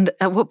 And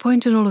at what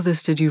point in all of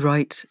this did you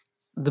write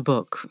the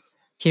book,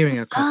 Hearing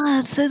a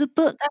Call? So the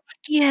book,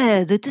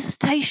 the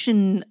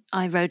dissertation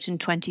I wrote in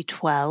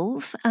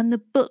 2012, and the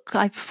book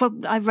I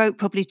wrote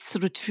probably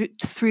sort of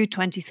through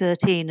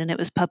 2013, and it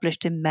was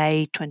published in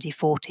May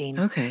 2014.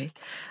 Okay.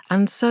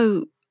 And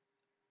so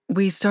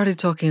we started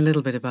talking a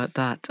little bit about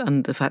that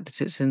and the fact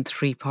that it's in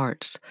 3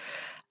 parts.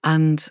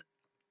 And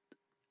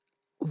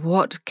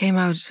what came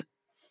out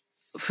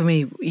for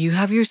me, you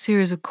have your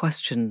series of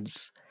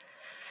questions,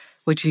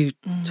 which you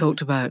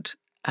talked about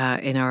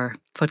in our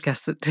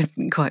podcast that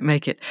didn't quite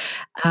make it.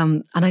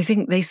 And I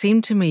think they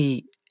seem to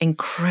me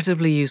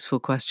incredibly useful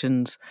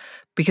questions,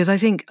 because I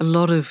think a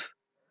lot of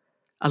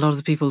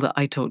the people that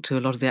I talk to, a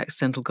lot of the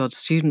Accidental God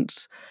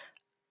students,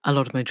 a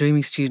lot of my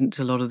dreaming students,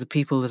 a lot of the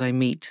people that I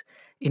meet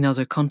in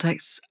other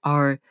contexts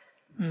are,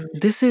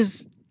 this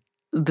is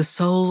the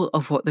soul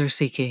of what they're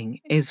seeking,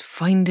 is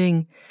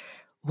finding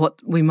what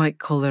we might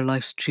call their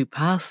life's true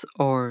path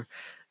or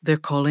their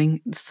calling,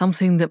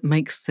 something that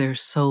makes their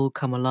soul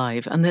come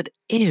alive. And that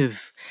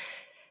if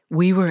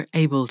we were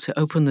able to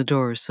open the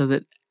doors so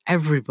that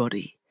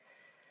everybody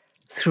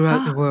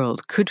throughout the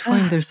world could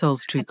find their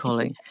soul's true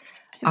calling,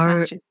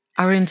 our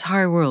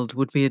entire world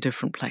would be a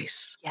different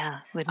place. Yeah,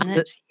 wouldn't and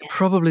it?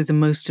 Probably the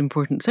most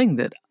important thing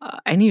that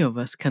any of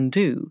us can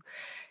do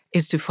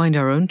is to find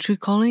our own true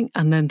calling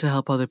and then to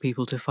help other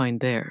people to find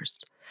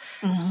theirs.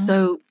 Mhm.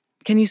 So,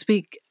 can you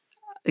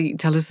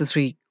tell us the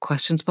 3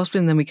 questions possibly,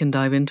 and then we can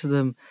dive into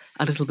them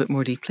a little bit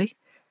more deeply?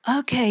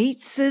 Okay,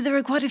 so there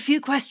are quite a few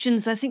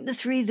questions. I think the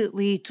 3 that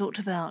we talked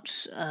about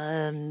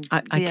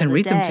I the can other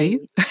read them to day.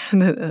 you.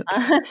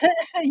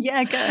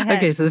 Yeah, go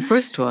Okay, ahead. so the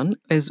first one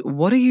is,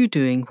 what are you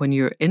doing when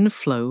you're in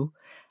flow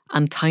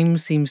and time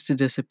seems to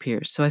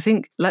disappear? So I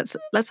think let's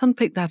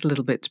unpick that a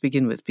little bit to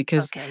begin with,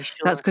 because Okay,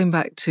 that's sure. going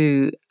back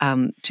to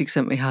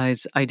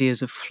Csikszentmihalyi's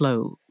ideas of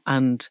flow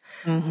and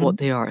Mhm. what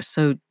they are.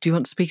 So do you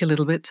want to speak a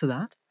little bit to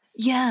that?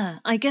 Yeah,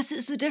 I guess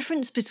it's the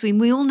difference between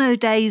we all know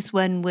days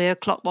when we're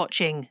clock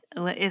watching,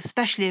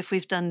 especially if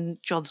we've done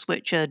jobs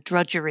which are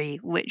drudgery,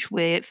 which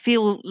we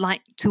feel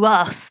like to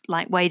us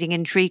like wading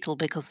in treacle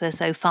because they're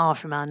so far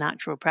from our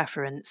natural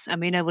preference.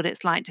 And we know what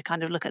it's like to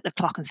kind of look at the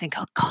clock and think,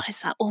 oh God, is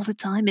that all the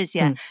time is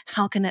yet? Hmm.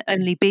 How can it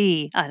only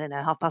be, I don't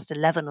know,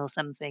 11:30 or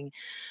something?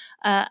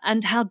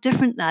 And how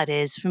different that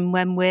is from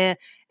when we're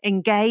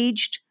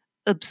engaged,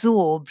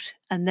 absorbed,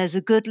 and there's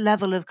a good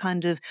level of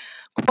kind of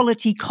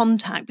quality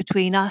contact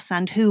between us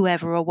and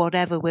whoever or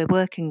whatever we're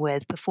working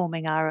with,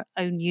 performing our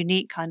own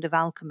unique kind of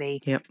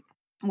alchemy. Yep.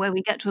 Where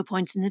we get to a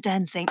point in the day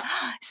and think,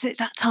 "Ah, is it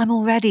that time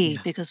already?"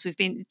 Yeah. Because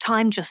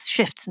time just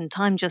shifts and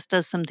time just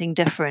does something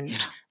different.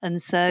 Yeah.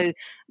 And so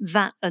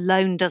that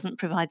alone doesn't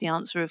provide the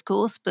answer, of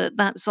course, but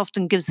that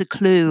often gives a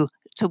clue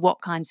to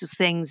what kinds of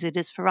things it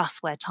is for us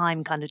where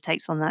time kind of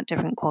takes on that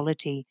different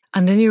quality.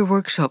 And in your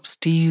workshops,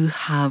 do you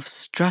have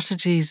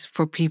strategies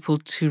for people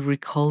to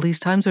recall these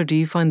times, or do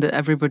you find that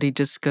everybody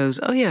just goes,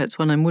 "Oh yeah, it's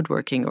when I'm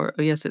woodworking," or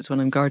 "Oh yes, it's when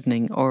I'm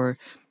gardening," or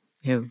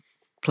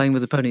playing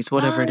with the ponies,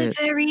 whatever it It is?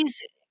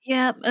 varies.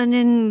 Yeah, and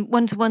in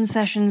one-to-one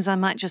sessions, I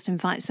might just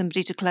invite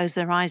somebody to close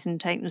their eyes and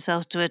take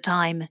themselves to a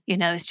time.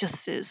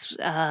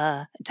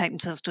 Take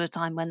themselves to a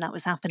time when that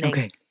was happening,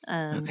 Okay.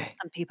 Okay.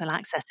 and people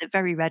access it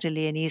very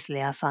readily and easily.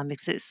 I find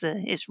because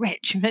it's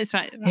rich. It's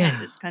right.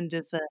 Yeah. It's kind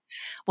of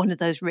one of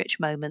those rich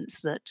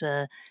moments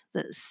that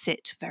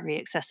sit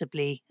very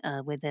accessibly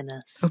within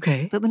us,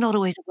 Okay. but we're not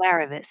always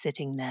aware of it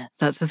sitting there.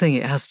 That's the thing.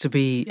 It has to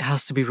be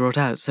wrought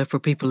out. So for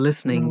people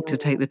listening to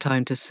take Mm. the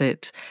time to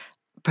sit,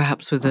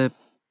 perhaps with a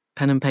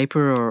pen and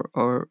paper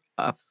or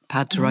a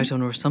pad to Mhm, write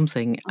on or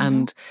something, mhm,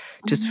 and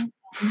just mhm,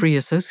 mhm. free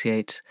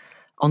associate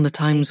on the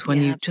times when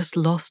Yeah, you've just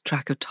lost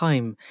track of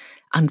time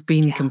and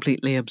been yeah,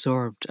 completely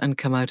absorbed and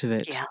come out of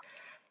it. yeah,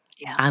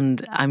 yeah.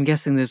 And I'm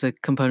guessing there's a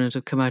component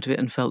of come out of it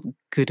and felt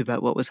good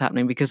about what was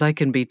happening, because I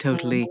can be Mhm.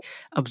 totally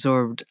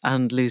absorbed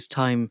and lose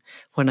time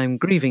when I'm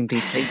grieving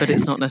deeply, but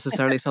it's not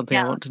necessarily something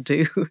I Yeah, want to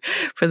do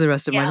for the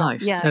rest of my yeah,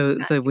 life. yeah, So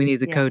we exactly, need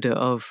the coda yes.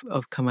 of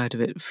come out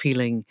of it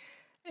feeling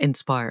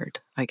inspired,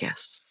 I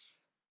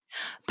guess.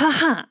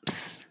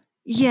 Perhaps.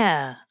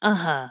 Yeah,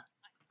 uh-huh.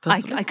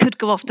 Possibly? I could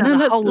go off down No, a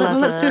whole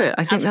let's do other it.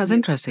 I think that's avenue with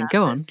interesting. that,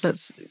 Go but on.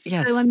 Let's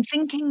so yes. I'm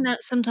thinking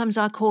that sometimes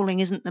our calling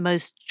isn't the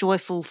most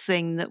joyful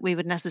thing that we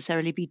would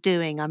necessarily be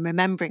doing. I'm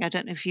remembering, I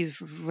don't know if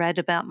you've read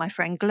about my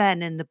friend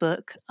Glenn in the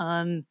book,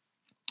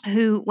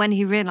 who, when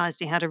he realized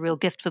he had a real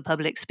gift for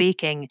public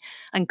speaking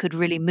and could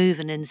really move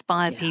and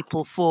inspire Yeah.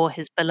 people for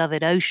his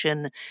beloved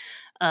ocean,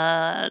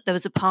 there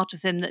was a part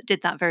of him that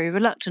did that very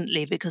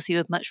reluctantly because he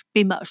would much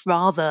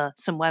rather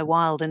somewhere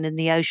wild and in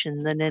the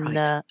ocean than in Right.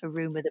 a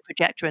room with a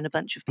projector and a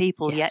bunch of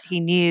people. Yet Yes. he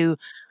knew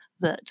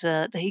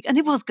that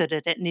he was good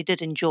at it and he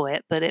did enjoy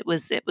it, but it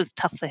was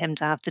tough for him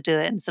to have to do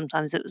it, and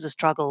sometimes it was a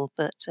struggle.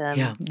 But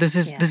Yeah. This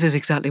yeah, is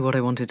exactly what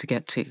I wanted to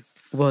get to,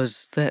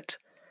 was that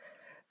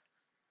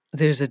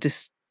there's a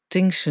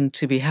distinction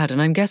to be had.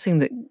 And I'm guessing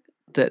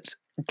that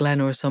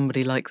Glenn or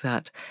somebody like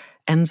that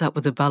ends up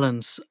with a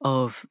balance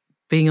of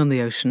being on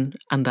the ocean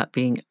and that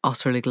being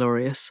utterly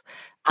glorious,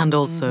 and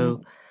hmm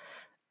also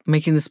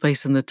making the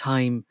space and the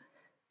time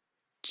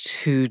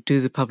to do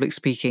the public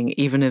speaking,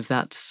 even if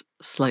that's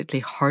slightly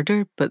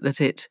harder, but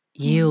that it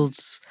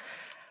yields,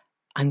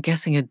 I'm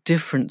guessing, a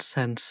different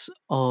sense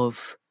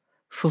of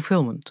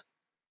fulfillment.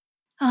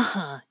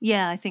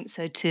 yeah, I think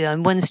so too.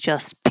 And one's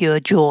just pure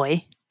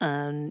joy.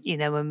 When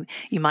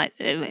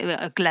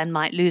Glenn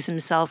might lose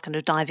himself, kind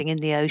of diving in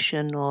the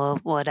ocean or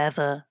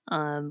whatever,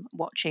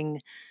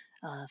 watching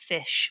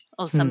fish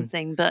or Hmm.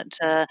 something. But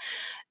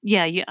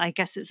yeah, I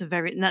guess it's a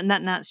very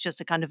that's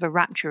just a kind of a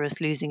rapturous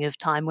losing of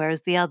time,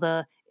 whereas the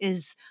other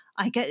is.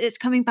 I get it's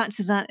coming back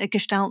to that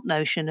Gestalt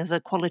notion of a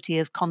quality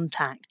of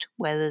contact,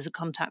 where there's a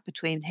contact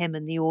between him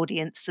and the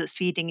audience that's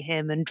feeding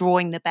him and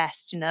drawing the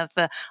best.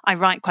 I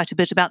write quite a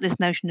bit about this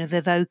notion of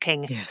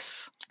evoking.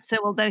 Yes. So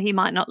although he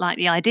might not like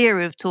the idea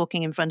of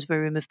talking in front of a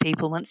room of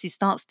people, once he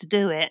starts to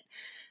do it,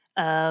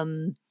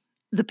 um,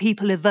 the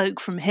people evoke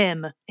from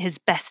him his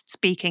best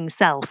speaking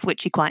self,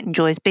 which he quite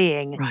enjoys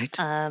being. Right.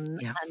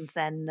 Yeah. And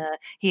then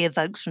he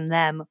evokes from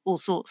them all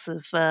sorts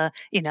of,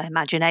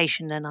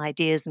 imagination and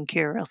ideas and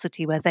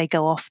curiosity, where they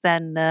go off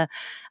then,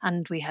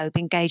 and we hope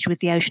engage with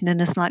the ocean in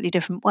a slightly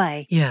different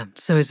way. Yeah.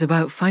 So it's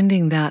about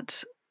finding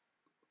that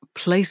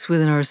place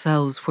within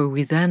ourselves where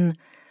we then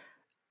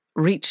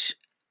reach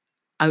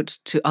out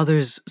to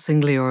others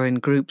singly or in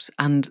groups,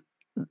 and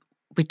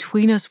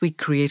between us, we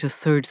create a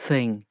third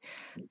thing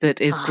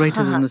that is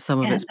greater than the sum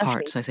of Yeah, its lovely.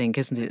 parts, I think,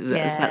 isn't it?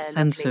 It's that Yeah,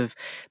 sense lovely. of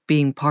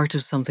being part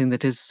of something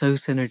that is so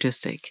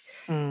synergistic.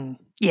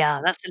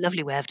 Yeah, that's a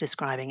lovely way of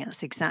describing it.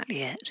 That's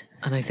exactly it.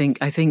 And I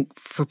think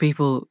for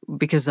people,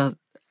 because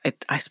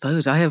I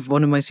suppose I have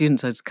one of my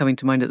students that's coming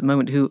to mind at the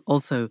moment who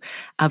also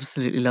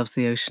absolutely loves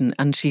the ocean,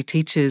 and she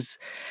teaches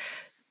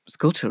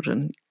school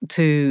children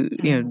to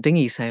Mm,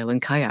 dinghy sail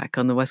and kayak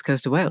on the west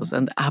coast of Wales, mm,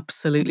 and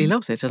absolutely mhm,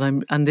 loves it,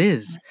 and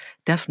is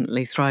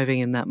definitely thriving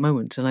in that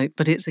moment.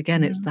 But it's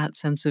again, it's mhm, that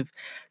sense of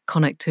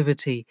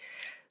connectivity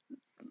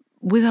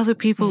with other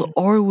people mm,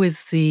 or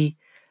with the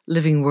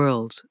living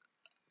world,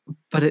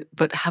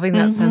 but having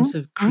that mhm, sense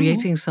of mhm.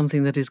 creating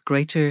something that is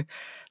greater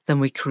than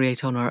we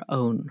create on our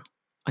own,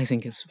 I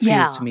think is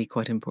feels to Yeah, me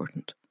quite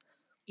important.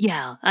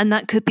 yeah, and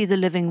that could be the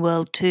living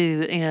world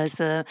too. As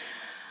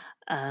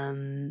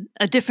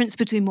a difference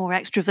between more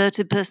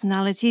extroverted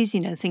personalities.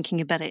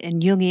 Thinking about it in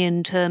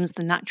Jungian terms,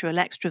 the natural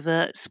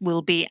extroverts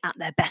will be at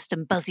their best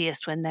and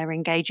buzziest when they're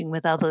engaging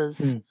with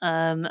others,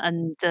 Mm.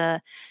 and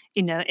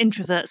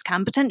introverts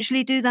can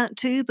potentially do that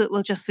too, but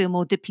will just feel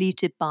more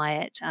depleted by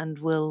it and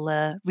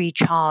will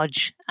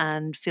recharge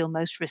and feel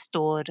most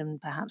restored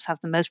and perhaps have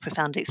the most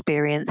profound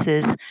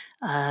experiences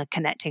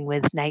connecting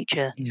with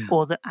nature Yeah.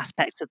 or the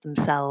aspects of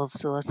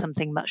themselves or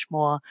something much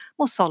more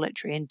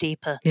solitary and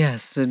deeper.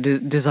 Yes, so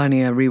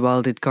designing a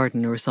rewilded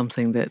garden or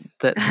something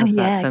that has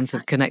that Yeah, sense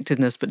of exactly.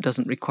 connectedness but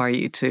doesn't require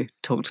you to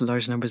talk to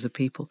large numbers of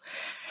people.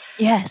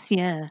 Yes,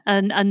 yeah,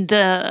 and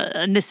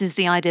this is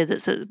the idea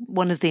that's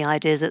one of the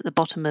ideas at the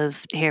bottom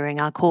of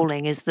hearing our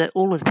calling is that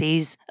all of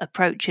these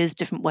approaches,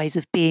 different ways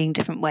of being,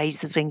 different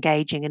ways of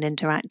engaging and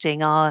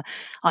interacting, are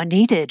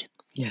needed.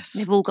 Yes.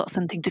 They've all got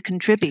something to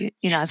contribute.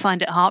 I Yes.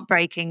 find it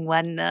heartbreaking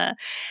when,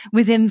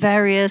 within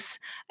various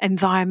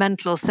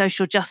environmental or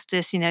social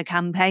justice,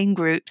 campaign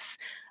groups,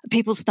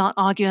 people start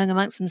arguing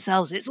amongst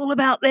themselves. It's all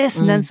about this,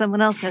 and then Mm.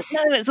 someone else says,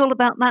 "No, it's all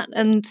about that."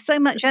 And so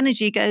much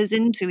energy goes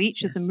into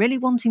each of them Yes. really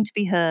wanting to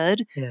be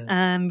heard,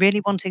 Yes.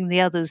 really wanting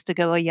the others to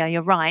go, "Oh, yeah,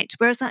 you're right."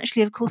 Whereas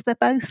actually, of course, they're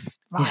both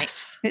right.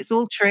 Yes. It's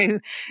all true.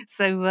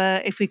 So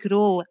if we could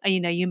all,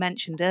 you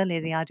mentioned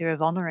earlier the idea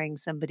of honoring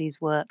somebody's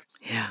work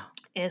Yeah.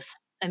 if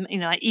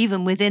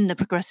even within the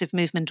progressive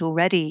movement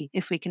already,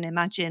 if we can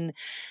imagine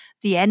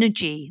the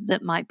energy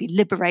that might be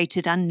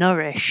liberated and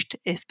nourished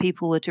if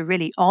people were to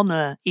really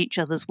honor each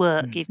other's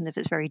work, Mm. even if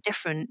it's very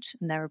different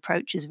and their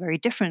approach is very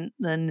different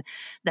than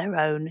their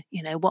own,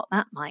 what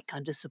that might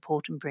kind of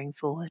support and bring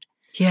forward.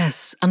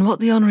 Yes, and what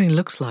the honouring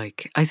looks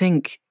like. I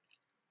think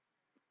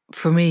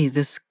for me,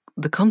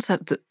 the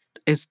concept that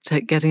is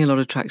getting a lot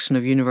of traction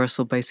of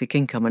universal basic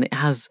income, and it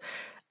has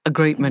a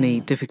great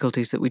many Mm,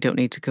 difficulties that we don't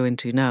need to go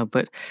into now.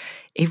 But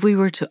if we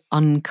were to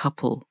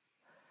uncouple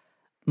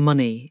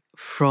money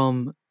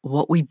from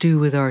what we do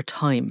with our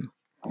time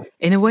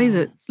in a way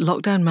that mm,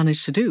 lockdown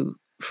managed to do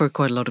for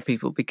quite a lot of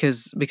people,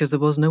 because there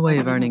was no way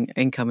of mm, earning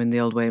income in the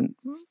old way,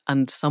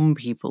 and some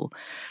people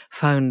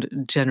found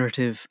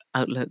generative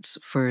outlets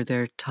for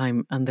their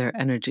time and their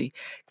energy,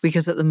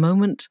 because at the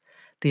moment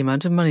the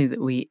amount of money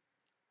that we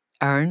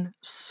earn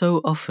so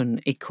often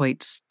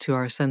equates to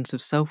our sense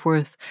of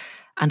self-worth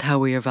and how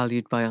we are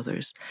valued by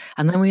others.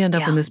 And then we end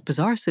up in yeah, this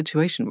bizarre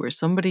situation where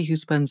somebody who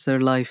spends their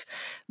life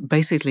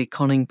basically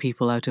conning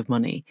people out of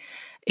money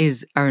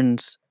is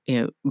earns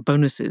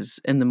bonuses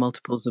in the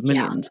multiples of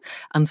yeah, millions,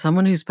 and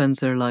someone who spends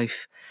their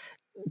life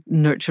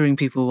nurturing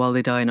people while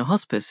they die in a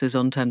hospice is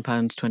on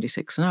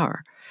 £10.26 an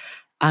hour.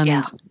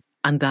 yeah.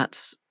 And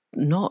that's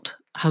not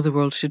how the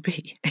world should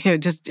be. It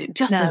just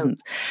No.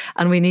 isn't.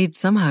 And we need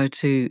somehow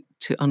to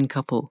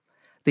uncouple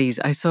these.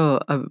 I saw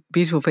a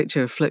beautiful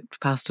picture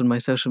flipped past on my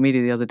social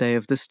media the other day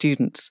of the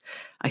students,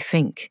 I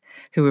think,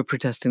 who were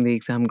protesting the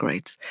exam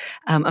grades.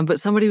 But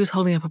somebody was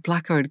holding up a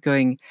placard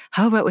going,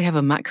 "How about we have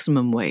a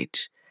maximum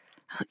wage?"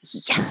 I thought,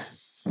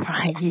 yes,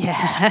 Right.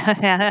 yes,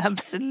 Yeah. yes.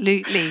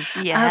 Absolutely.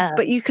 Yeah.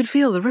 But you could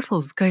feel the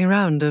ripples going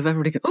around of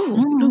everybody going, "Oh,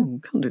 Mm. no,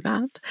 can't do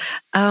that."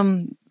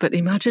 But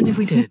imagine if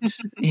we did,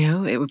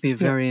 it would be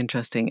Yeah. very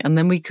interesting. And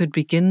then we could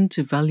begin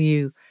to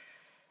value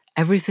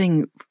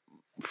everything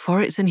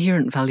for its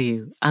inherent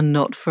value and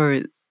not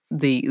for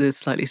the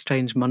slightly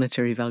strange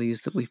monetary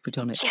values that we've put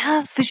on it.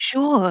 Yeah, for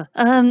sure.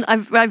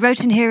 I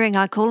wrote in Hearing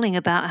Our Calling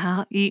about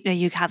how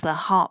you have the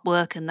heart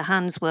work and the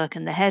hands work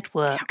and the head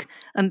Yeah, work,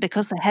 and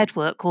because the head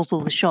work calls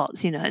all the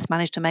shots, it's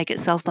managed to make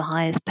itself the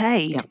highest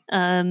yeah, paid.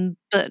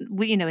 But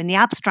in the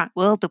abstract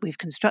world that we've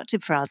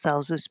constructed for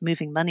ourselves, as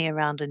moving money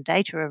around and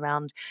data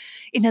around,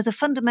 the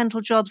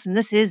fundamental jobs, and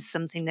this is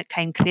something that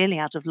came clearly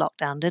out of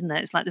lockdown, didn't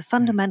it? It's like the mm,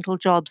 fundamental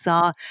jobs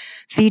are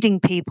feeding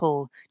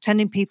people,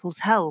 tending people's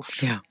health,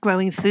 yeah,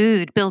 growing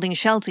food, building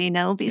shelter,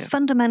 these yeah,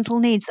 fundamental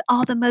needs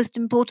are the most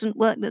important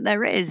work that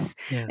there is.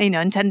 yeah,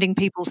 And tending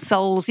people's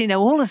souls,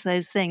 all of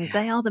those things, yeah,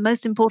 they are the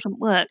most important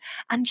work.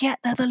 And yet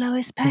they're the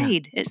lowest yeah,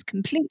 paid. It's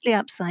completely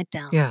upside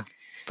down. yeah.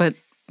 But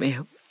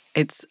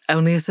it's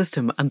only a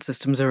system, and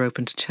systems are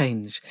open to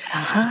change.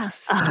 Uh-huh.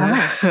 So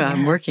Uh-huh.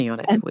 I'm Yeah. working on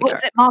it. And We what are.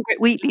 was it Margaret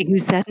Wheatley who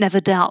said, never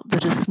doubt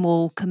that a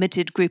small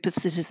committed group of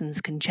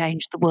citizens can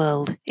change the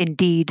world.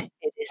 Indeed,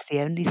 It's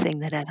the only thing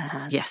that ever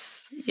has.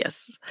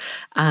 Yes.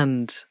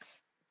 And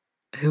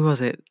who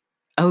was it?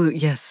 Oh,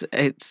 yes,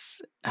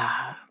 it's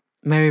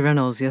Mary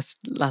Reynolds. Yes,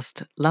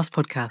 last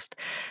podcast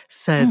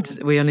said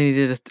we only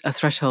needed a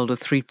threshold of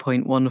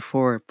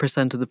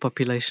 3.14% of the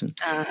population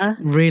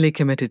really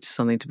committed to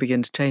something to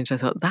begin to change. I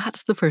thought,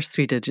 that's the first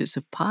 3 digits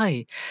of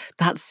pi.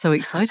 That's so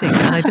exciting.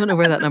 And I don't know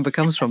where that number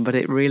comes from, but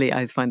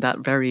I find that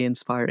very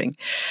inspiring.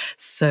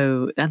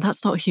 So, and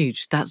that's not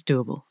huge. That's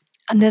doable.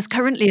 And there's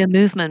currently a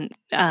movement,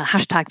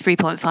 hashtag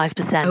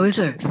 3.5%. Oh, is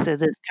there? So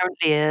there's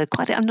currently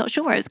I'm not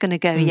sure where it's going to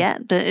go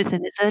yet, but it's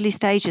in its early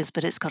stages,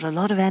 but it's got a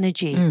lot of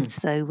energy.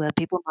 So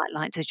people might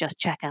like to just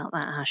check out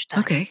that hashtag.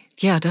 Okay.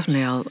 Yeah,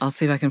 definitely. I'll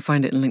see if I can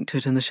find it and link to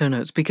it in the show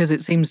notes, because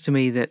it seems to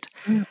me that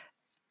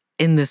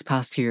in this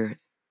past year,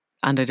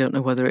 and I don't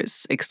know whether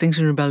it's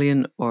Extinction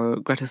Rebellion or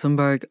Greta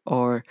Thunberg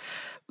or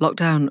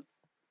lockdown,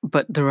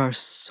 but there are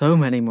so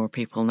many more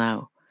people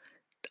now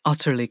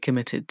utterly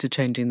committed to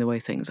changing the way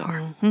things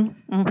are,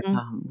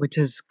 which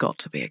has got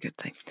to be a good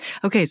thing.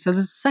 Okay, so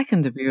the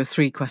second of your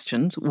 3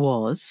 questions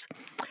was,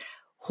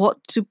 what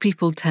do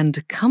people tend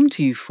to come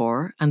to you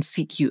for and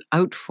seek you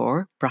out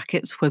for,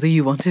 brackets, whether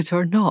you want it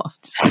or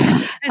not?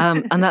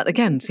 And that,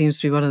 again,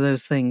 seems to be one of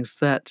those things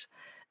that,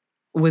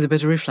 with a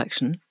bit of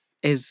reflection,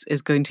 is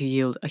going to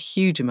yield a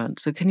huge amount.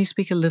 So can you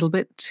speak a little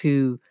bit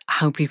to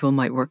how people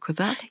might work with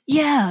that?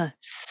 Yeah.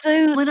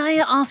 So when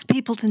I ask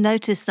people to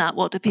notice that,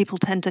 what do people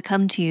tend to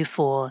come to you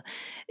for?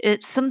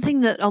 It's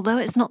something that, although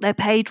it's not their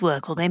paid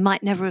work, or they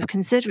might never have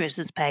considered it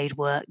as paid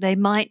work, they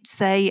might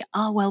say,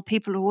 oh, well,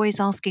 people are always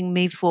asking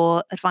me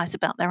for advice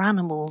about their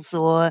animals,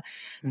 or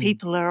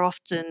people are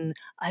often,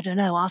 I don't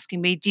know,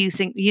 asking me, do you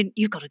think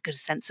you've got a good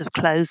sense of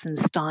clothes and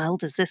style?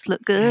 Does this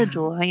look good?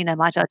 Yeah. Or,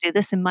 might I do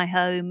this in my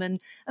home? And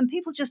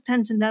people just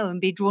tend to know and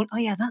be drawn, oh,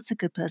 yeah, that's a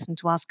good person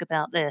to ask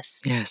about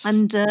this. Yes.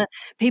 And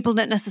people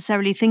don't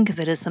necessarily think of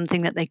it as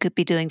something that they could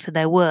be doing for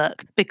their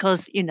work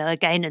because,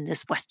 again, in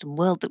this Western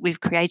world that we've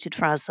created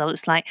for ourselves,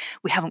 it's like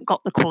we haven't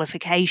got the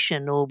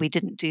qualification or we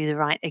didn't do the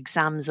right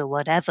exams or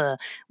whatever,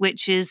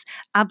 which is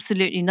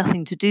absolutely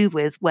nothing to do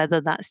with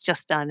whether that's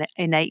just an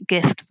innate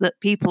gift that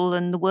people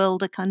in the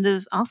world are kind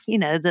of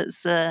asking,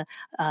 are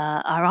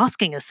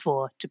asking us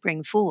for to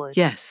bring forward.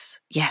 Yes.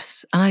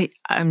 And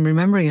I'm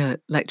remembering a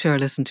lecture I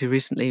listened to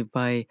recently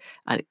by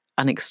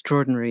an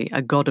extraordinary,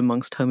 a god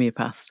amongst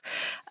homeopaths.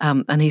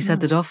 And he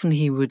said that often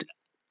he would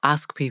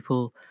ask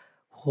people,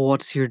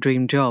 what's your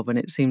dream job? And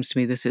it seems to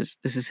me this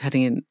is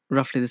heading in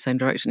roughly the same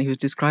direction. He was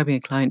describing a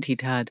client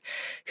he'd had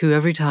who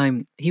every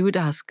time he would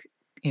ask,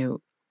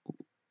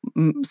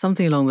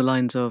 something along the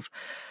lines of,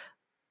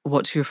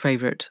 what's your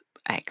favorite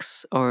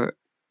X? Or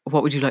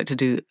what would you like to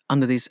do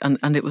under these?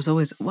 And it was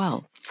always,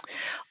 well,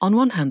 on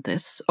one hand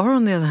this, or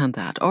on the other hand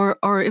that,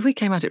 or if we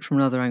came at it from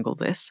another angle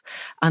this.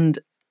 And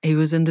he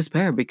was in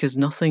despair because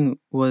nothing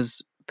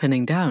was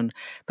pinning down.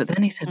 But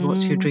then he said,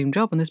 what's your dream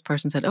job? And this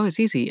person said, oh, it's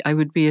easy. I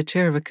would be a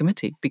chair of a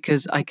committee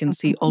because I can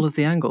see all of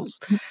the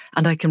angles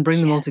and I can bring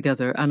them all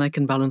together and I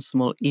can balance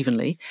them all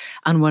evenly.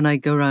 And when I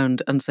go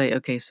around and say,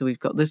 okay, so we've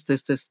got this,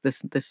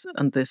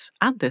 and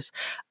this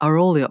are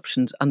all the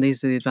options, and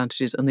these are the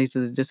advantages and these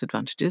are the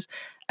disadvantages,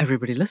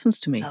 everybody listens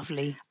to me.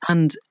 Lovely.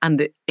 And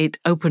it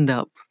opened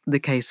up the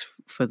case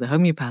for the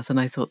homeopath. And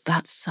I thought,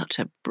 that's such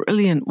a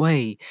brilliant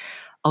way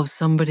of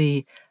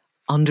somebody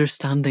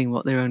understanding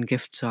what their own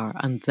gifts are.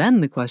 And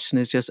then the question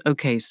is just,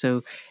 okay,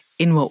 so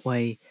in what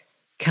way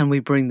can we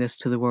bring this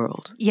to the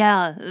world?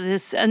 Yeah,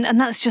 and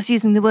that's just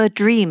using the word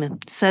dream.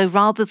 So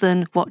rather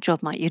than what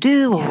job might you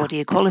do, or what are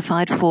you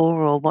qualified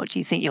for, or what do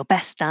you think you're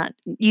best at,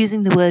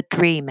 using the word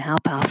dream, how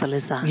powerful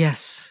is that?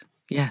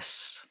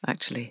 Yes,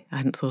 actually, I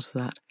hadn't thought of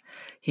that.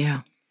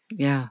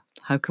 Yeah.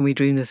 How can we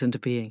dream this into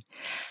being?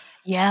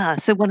 Yeah,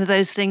 so one of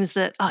those things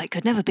that, it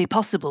could never be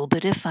possible,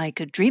 but if I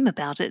could dream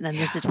about it, then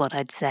this is what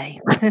I'd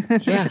say.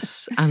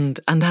 Yes, and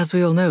as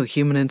we all know,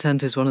 human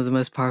intent is one of the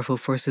most powerful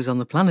forces on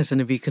the planet, and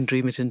if you can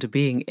dream it into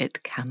being,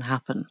 it can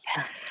happen.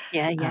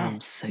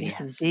 Yes,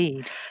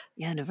 indeed.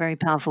 Yeah, in a very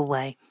powerful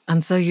way.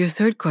 And so your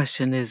third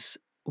question is,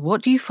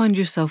 what do you find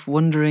yourself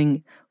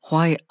wondering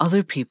why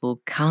other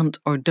people can't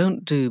or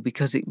don't do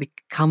because it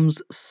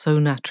becomes so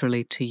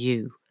naturally to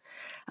you?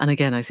 And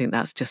again, I think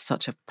that's just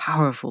such a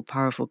powerful,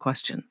 powerful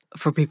question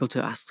for people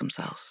to ask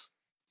themselves.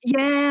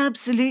 Yeah,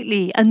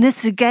 absolutely. And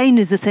this again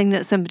is a thing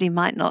that somebody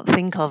might not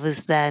think of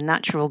as their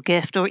natural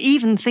gift, or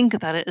even think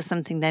about it as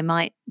something they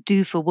might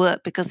do for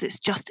work because it's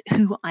just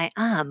who I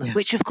am,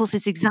 which of course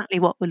is exactly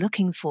what we're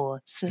looking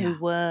for.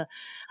 So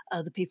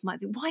other people might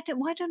think, why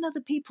don't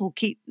other people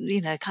keep,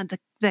 kind of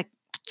their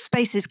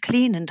spaces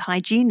clean and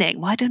hygienic?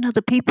 Why don't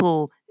other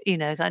people,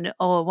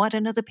 or why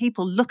don't other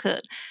people look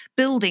at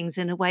buildings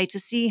in a way to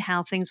see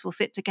how things will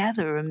fit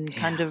together and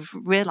kind of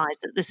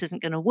realize that this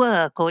isn't going to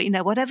work, or,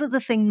 whatever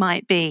the thing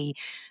might be.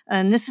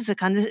 And this is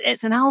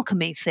it's an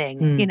alchemy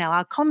thing.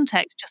 Our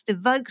context just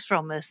evokes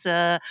from us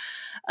an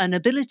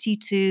ability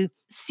to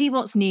see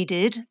what's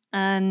needed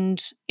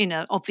And,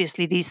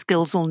 obviously these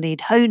skills all need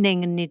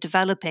honing and need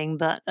developing,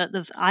 but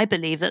I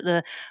believe at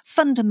the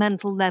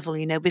fundamental level,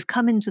 we've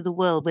come into the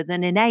world with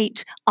an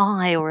innate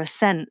eye or a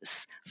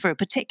sense for a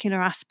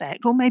particular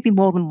aspect, or maybe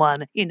more than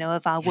one,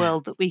 of our Yeah.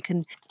 world that we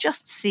can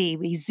just see.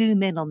 We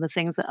zoom in on the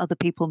things that other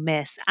people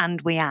miss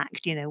and we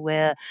act,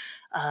 we're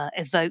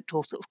evoked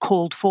or sort of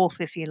called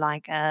forth, if you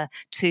like,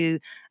 to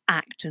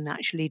act and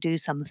actually do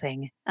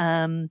something.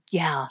 But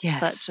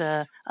Yes.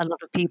 a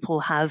lot of people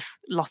have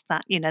lost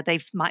that. They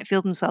might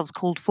feel themselves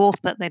called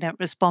forth, but they don't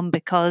respond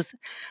because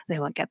they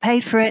won't get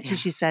paid for it.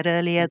 As you Yes. said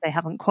earlier, they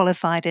haven't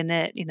qualified in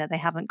it. They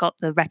haven't got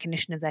the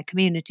recognition of their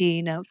community.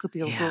 It could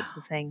be all Yeah. sorts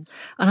of things.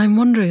 And I'm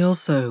wondering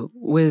also,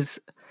 with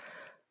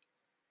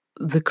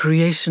the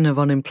creation of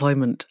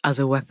unemployment as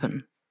a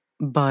weapon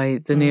by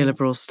the Mm.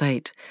 neoliberal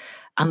state,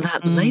 and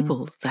that Mm.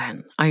 label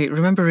then. I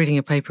remember reading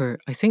a paper,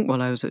 I think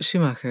while I was at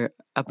Schumacher,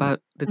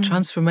 about the Mm.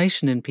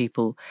 transformation in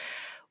people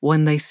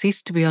when they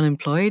ceased to be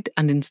unemployed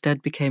and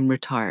instead became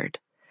retired.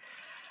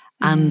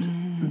 And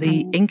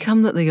the Mm.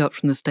 income that they got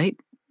from the state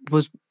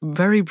was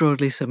very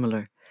broadly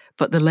similar,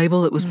 but the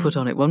label that was put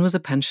Mm. on it, one was a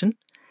pension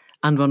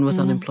and one was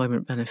Mm.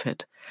 unemployment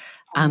benefit.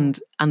 Mm.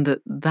 And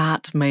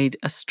that made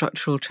a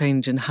structural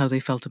change in how they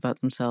felt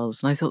about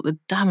themselves. And I thought the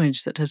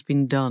damage that has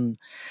been done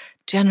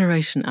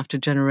generation after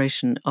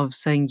generation of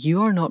saying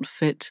you are not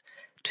fit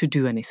to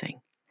do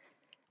anything.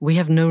 We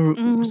have no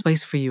Mm.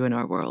 space for you in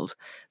our world,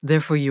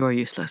 therefore you are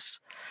useless.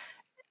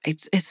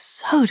 It's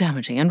so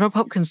damaging. And Rob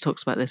Hopkins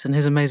talks about this in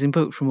his amazing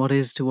book, From What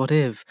Is to What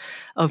If,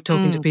 of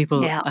talking to Mm.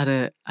 people Yeah.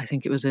 at I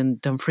think it was in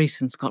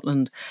Dumfries in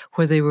Scotland,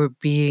 where they were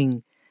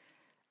being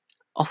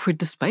offered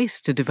the space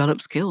to develop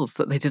skills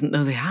that they didn't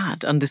know they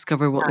had and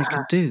discover what they Uh-huh.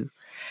 could do.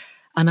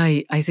 And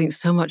I think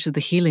so much of the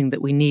healing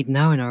that we need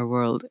now in our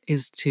world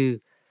is to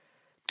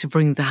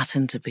bring that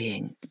into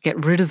being,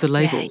 get rid of the Yeah.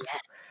 labels,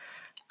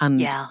 and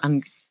Yeah.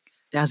 and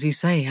as you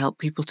say, help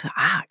people to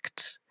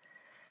act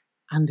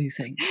and do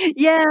things.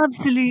 Yeah,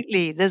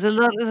 absolutely. There's a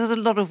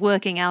lot of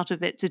working out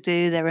of it to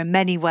do. There are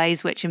many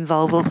ways which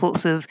involve all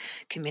sorts of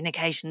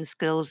communication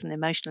skills and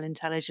emotional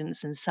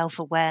intelligence and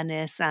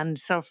self-awareness and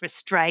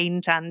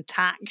self-restraint and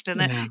tact,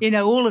 and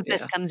Yeah, all of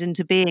this yeah. comes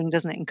into being,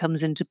 doesn't it? And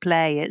comes into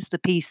play. It's the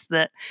piece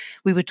that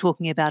we were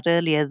talking about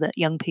earlier that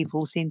young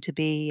people seem to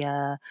be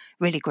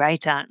really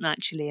great at,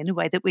 actually, in a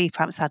way that we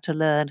perhaps had to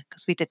learn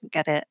because we didn't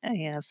get it,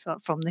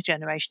 from the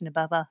generation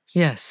above us.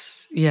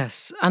 Yes,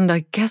 yes. And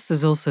I guess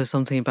there's also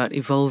something about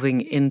evolving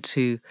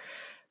into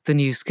the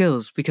new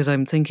skills, because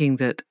I'm thinking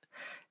that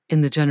in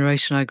the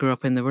generation I grew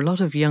up in, there were a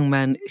lot of young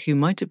men who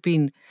might have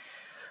been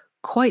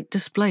quite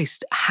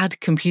displaced had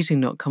computing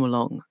not come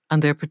along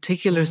and their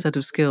particular Mm. set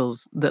of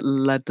skills that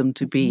led them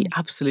to be Mm.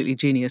 absolutely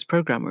genius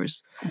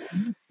programmers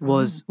Mm.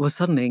 was Mm. was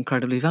suddenly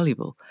incredibly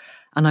valuable.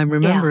 And I'm Yeah.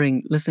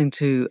 remembering listening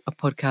to a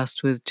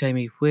podcast with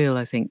Jamie Wheal,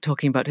 I think,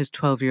 talking about his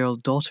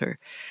 12-year-old daughter.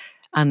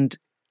 And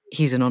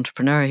he's an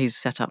entrepreneur, he's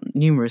set up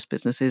numerous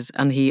businesses,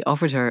 and he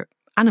offered her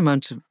an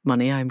amount of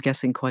money, I'm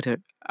guessing quite a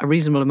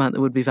reasonable amount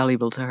that would be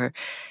valuable to her,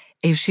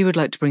 if she would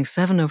like to bring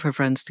 7 of her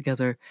friends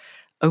together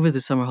over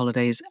the summer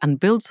holidays and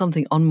build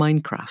something on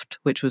Minecraft,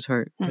 which was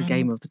her Mhm.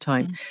 game of the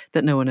time, Mm.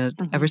 that no one had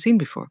ever Mhm. seen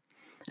before.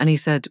 And he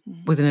said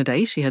Mhm. within a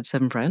day she had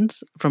 7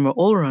 friends from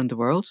all around the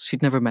world.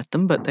 She'd never met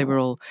them, but they were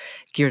all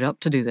geared up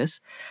to do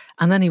this.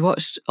 And then he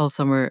watched all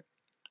summer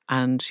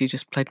and she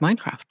just played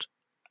Minecraft.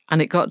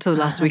 And it got to the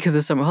last Uh-huh. week of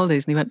the summer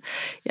holidays, and he went,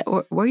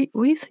 "Yeah, were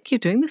you think you're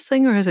doing this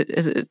thing, or is it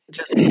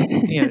just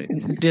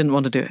didn't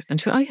want to do it?"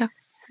 And she went, "Oh yeah,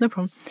 no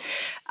problem."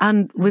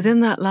 And Mm. within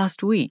that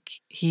last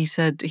week, he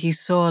said he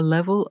saw a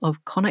level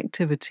of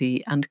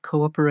connectivity and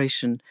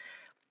cooperation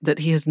that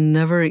he has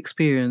never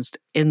experienced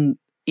in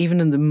even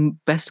in the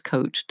best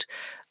coached,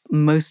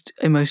 most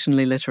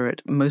emotionally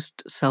literate,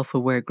 most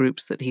self-aware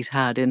groups that he's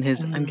had in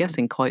his, I'm Mm.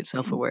 guessing, quite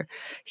self-aware.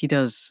 He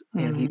does,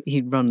 Mm.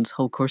 he runs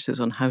whole courses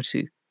on how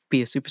to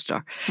be a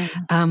superstar.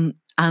 Mm. Um,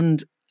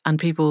 and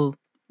people,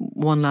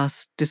 one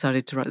last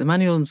decided to write the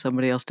manual, and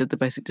somebody else did the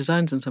basic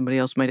designs, and somebody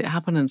else made it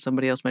happen, and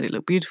somebody else made it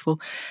look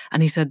beautiful.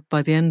 And he said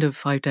by the end of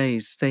 5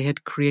 days, they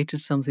had created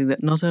something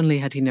that not only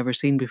had he never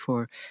seen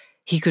before,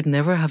 he could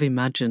never have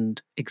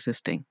imagined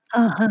existing.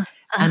 Uh-huh.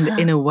 And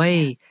in Uh-huh. a Yeah.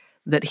 way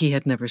that he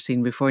had never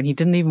seen before. And he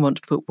didn't even want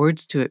to put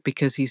words to it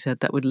because he said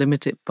that would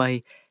limit it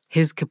by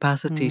his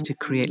capacity Mm. to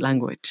create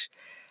language,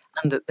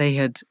 and that they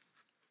had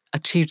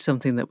achieved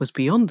something that was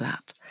beyond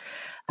that.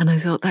 And I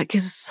thought that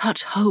gives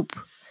such hope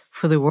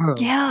for the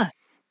world, Yeah,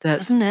 that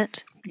doesn't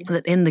it?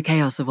 in the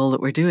chaos of all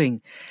that we're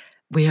doing,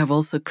 we have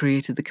also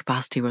created the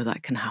capacity where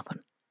that can happen.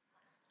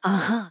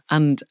 Uh-huh.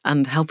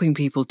 And helping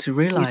people to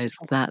realize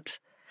Beautiful. that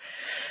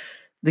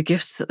the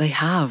gifts that they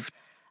have,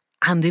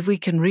 and if we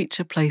can reach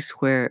a place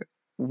where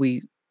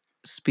we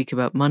speak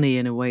about money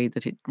in a way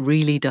that it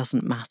really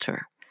doesn't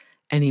matter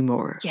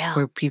anymore, Yeah.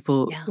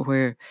 Yeah.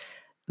 where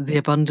the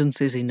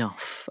abundance is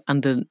enough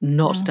and the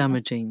not Mhm.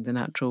 damaging the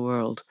natural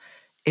world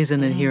is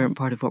an Mm. inherent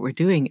part of what we're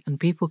doing, and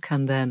people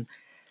can then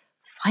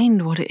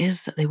find what it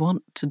is that they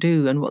want to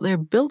do and what they're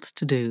built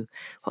to do,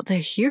 what they're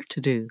here to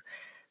do,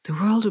 the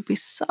world would be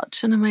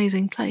such an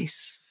amazing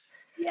place.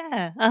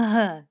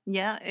 Yeah,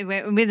 yeah.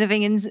 We're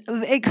living in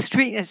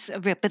extreme. It's a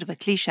bit of a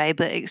cliche,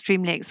 but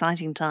extremely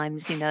exciting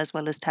times, as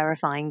well as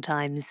terrifying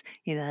times.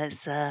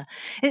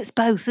 It's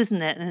both,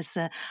 isn't it? And it's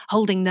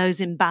holding those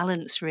in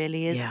balance.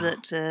 Really, is Yeah.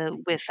 that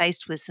we're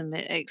faced with some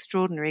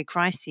extraordinary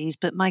crises.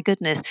 But my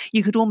goodness,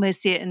 you could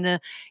almost see it in a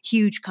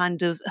huge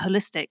kind of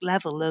holistic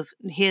level of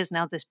here's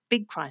now this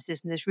big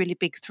crisis and this really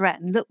big threat,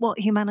 and look what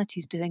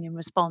humanity's doing in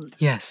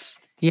response. Yes.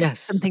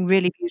 Yes. Something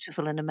really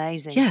beautiful and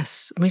amazing.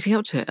 Yes, meeting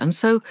up to it. And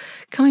so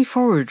coming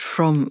forward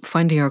from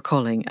finding our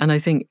calling, and I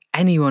think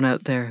anyone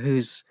out there who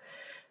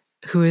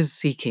is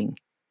seeking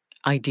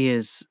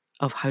ideas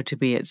of how to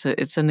be, it's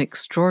an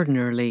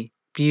extraordinarily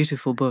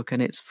beautiful book,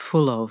 and it's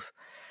full of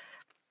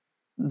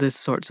the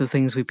sorts of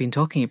things we've been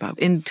talking about.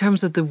 In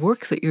terms of the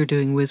work that you're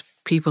doing with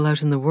people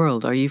out in the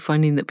world, are you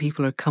finding that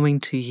people are coming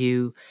to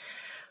you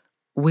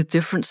with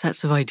different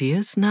sets of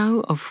ideas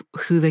now of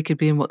who they could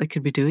be and what they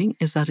could be doing?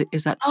 Is that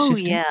Oh,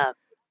 shifting? yeah.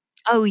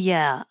 Oh,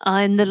 yeah.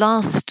 In the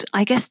last,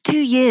 I guess, 2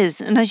 years,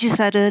 and as you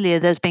said earlier,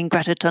 there's been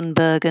Greta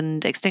Thunberg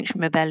and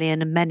Extinction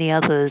Rebellion and many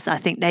others. I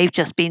think they've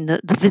just been the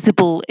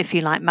visible, if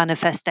you like,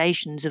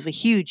 manifestations of a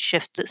huge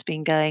shift that's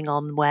been going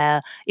on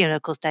where,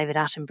 of course, David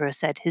Attenborough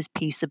said his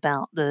piece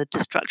about the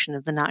destruction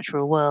of the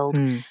natural world.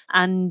 Hmm.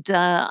 And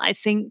I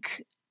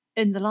think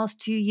in the last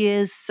 2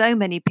 years, so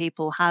many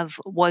people have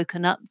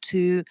woken up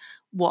to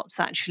what's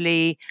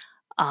actually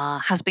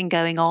has been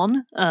going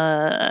on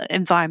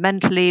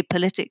environmentally,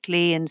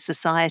 politically, in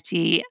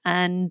society,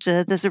 and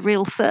there's a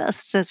real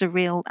thirst, there's a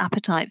real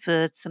appetite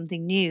for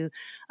something new.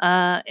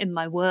 In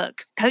my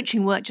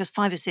coaching work, just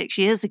 5 or 6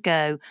 years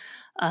ago,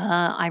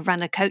 I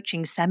ran a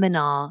coaching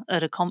seminar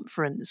at a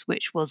conference,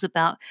 which was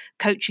about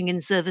coaching in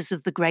service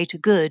of the greater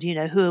good.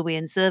 Who are we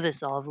in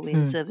service of? Are we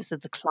in Hmm. service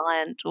of the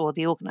client or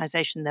the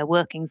organization they're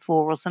working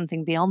for or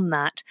something beyond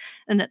that?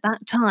 And at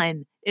that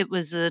time, it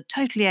was a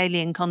totally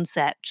alien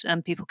concept,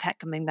 and people kept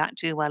coming back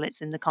to, well,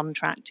 it's in the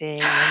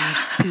contracting and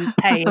who's Oh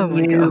paying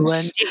my you,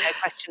 and gosh.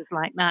 questions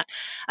like that.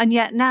 And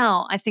yet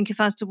now, I think if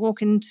I was to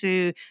walk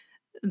into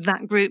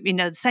that group,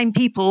 the same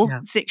people Yeah.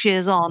 6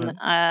 years on, Right.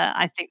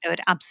 I think they would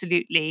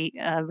absolutely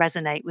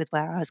resonate with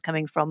where I was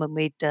coming from, and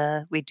we'd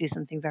do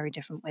something very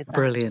different with that.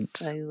 Brilliant.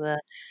 So,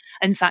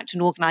 in fact,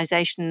 an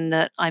organisation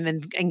that I'm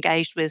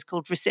engaged with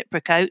called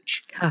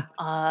Reciprocoach Huh.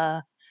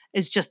 uh,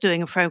 is just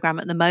doing a program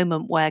at the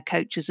moment where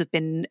coaches have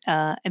been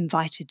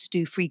invited to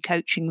do free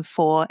coaching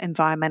for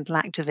environmental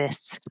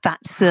activists. That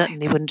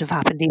certainly Right. wouldn't have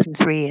happened even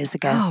 3 years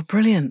ago. Oh,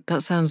 brilliant.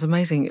 That sounds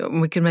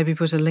amazing. We can maybe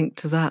put a link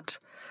to that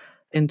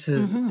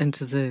into Hmm.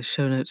 into the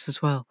show notes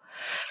as well.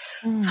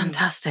 Mm.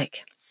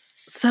 Fantastic.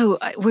 So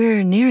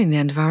we're nearing the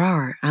end of our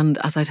hour, and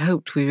as I'd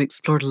hoped, we've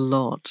explored a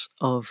lot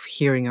of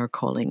hearing our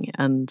calling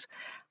and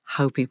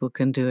how people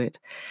can do it.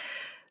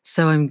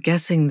 So I'm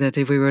guessing that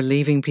if we were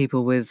leaving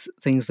people with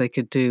things they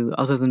could do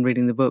other than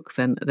reading the book,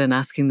 then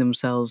asking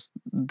themselves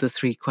the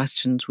three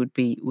questions would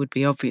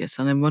be obvious.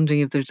 And I'm wondering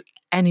if there's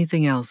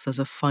anything else as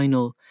a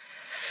final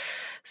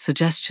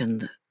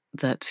suggestion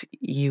that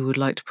you would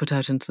like to put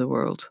out into the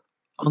world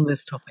on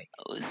this topic.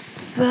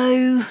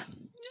 So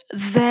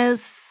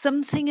there's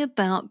something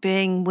about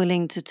being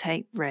willing to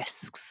take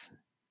risks.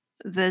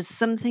 There's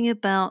something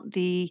about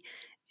the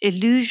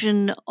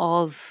illusion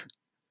of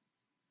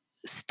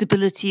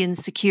stability and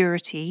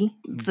security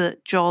Mm.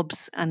 that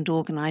jobs and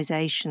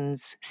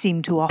organizations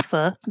seem to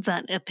offer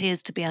that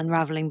appears to be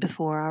unraveling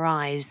before our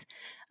eyes.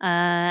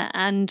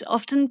 And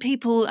often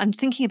I'm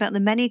thinking about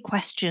the many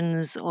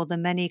questions or the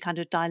many kind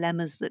of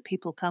dilemmas that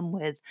people come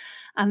with.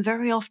 And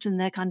very often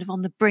they're kind of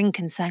on the brink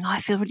and saying, I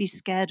feel really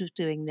scared of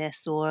doing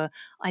this, or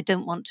I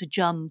don't want to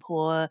jump,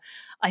 or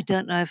I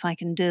don't know if I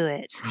can do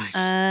it. Right.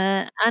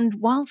 And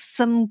while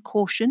some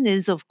caution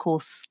is, of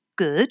course,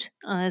 good,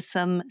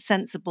 some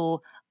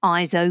sensible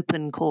eyes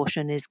open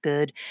caution is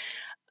good.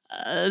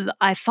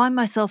 I find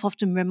myself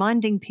often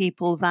reminding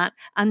people that,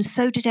 and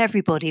so did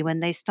everybody when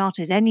they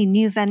started any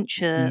new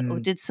venture or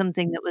Mm. did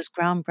something that was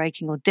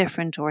groundbreaking or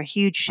different or a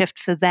huge shift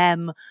for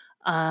them.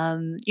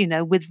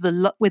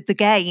 With the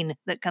gain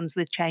that comes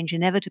with change,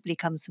 inevitably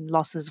comes some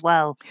loss as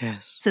well.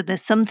 Yes. So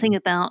there's something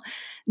about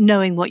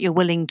knowing what you're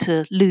willing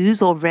to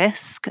lose or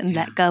risk and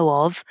Yeah. let go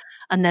of.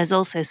 And there's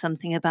also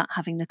something about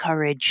having the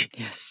courage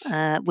Yes.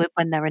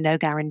 when there are no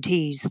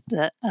guarantees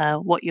that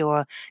what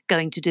you're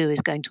going to do is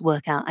going to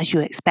work out as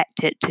you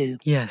expect it to.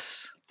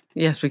 Yes.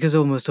 Yes, because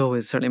almost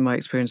always, certainly my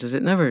experience is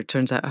it never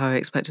turns out how I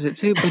expected it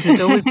to, but it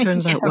always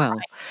turns Yeah, out well,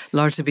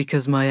 largely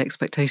because my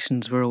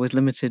expectations were always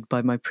limited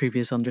by my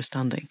previous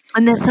understanding.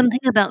 and there's something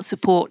about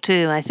support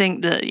too. I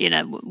think that,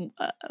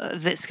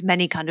 of its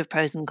many kind of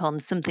pros and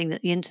cons, something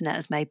that the internet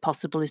has made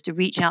possible is to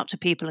reach out to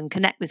people and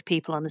connect with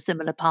people on a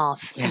similar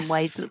path in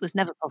ways Yes. that was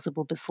never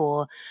possible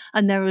before.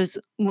 And there is,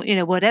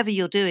 whatever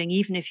you're doing,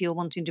 even if you're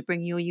wanting to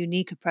bring your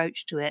unique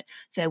approach to it,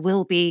 there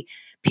will be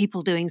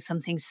people doing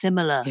something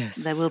similar. There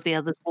Yes. will be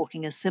others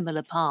walking a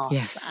similar path,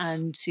 Yes.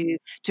 and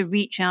to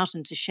reach out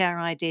and to share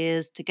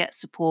ideas, to get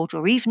support,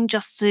 or even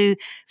just to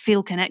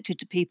feel connected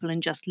to people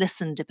and just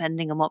listen,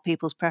 depending on what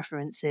people's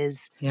preference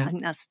is. Yeah. I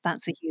think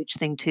that's a huge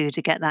thing too,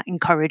 to get that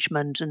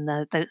encouragement and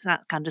that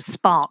kind of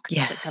spark that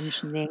Yes. comes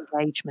from the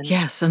engagement.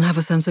 Yes, and have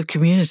a sense of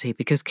community,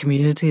 because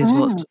community is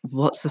Mm,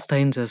 what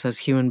sustains us as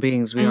human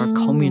beings. We are mm,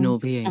 communal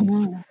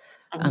beings. mm,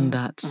 And mm,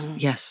 that, mm.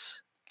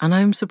 yes. And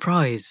I'm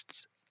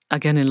surprised,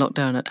 again in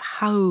lockdown, at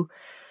how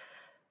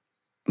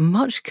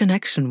much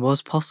connection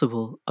was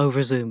possible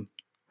over Zoom.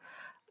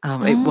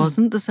 It Mm.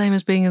 wasn't the same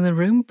as being in the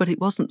room, but it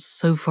wasn't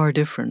so far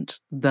different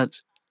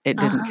that it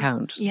didn't Uh-huh.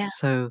 count. Yeah. Yeah,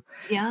 So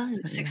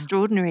it's yeah.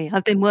 extraordinary.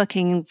 I've been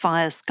working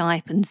via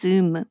Skype and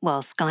Zoom,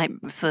 well,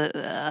 Skype for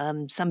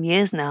some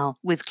years now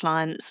with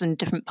clients in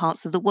different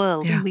parts of the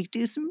world, Yeah. and we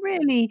do some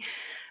really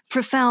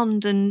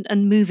profound and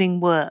moving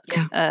work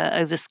Yeah.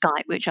 over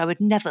Skype, which I would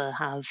never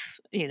have,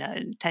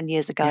 10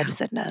 years ago. I'd Yeah. have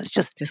said, no, it's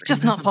Just couldn't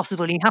just not happen.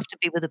 possible. You have to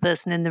be with a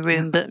person in the Yeah.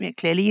 room, but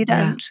clearly you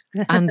Yeah. don't.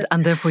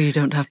 And therefore you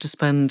don't have to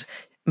spend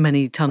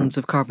many tons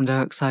of carbon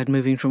dioxide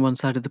moving from one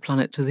side of the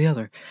planet to the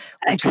other,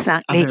 which is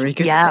a Exactly. very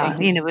good Yeah.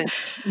 thing.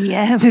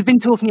 We've been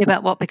talking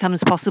about what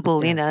becomes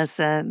possible, Yes.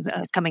 as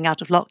coming out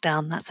of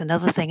lockdown. That's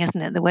another thing,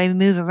 isn't it? The way we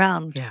move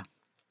around, Yeah.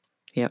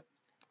 Yep.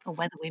 or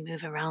whether we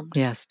move around.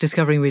 Yes.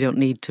 Discovering we don't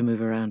need to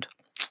move around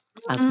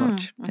as Mm,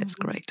 much. It's mhm,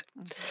 great.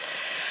 mhm.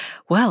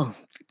 Well,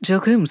 Jill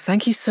Coombs,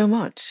 thank you so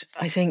much.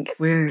 I think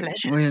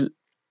Pleasure. we're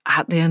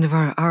at the end of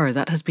our hour.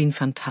 That has been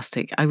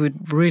fantastic. I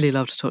would really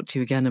love to talk to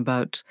you again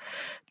about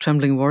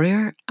Trembling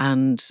Warrior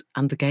and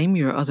the game,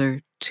 your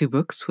other 2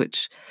 books,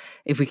 which,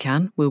 if we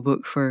can, we'll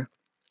book for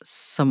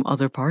some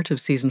other part of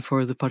season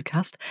 4 of the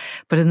podcast.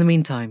 But in the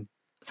meantime,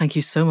 thank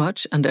you so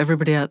much. And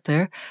everybody out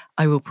there,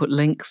 I will put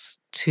links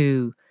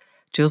to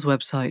Jill's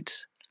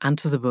website and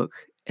to the book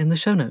in the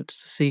show notes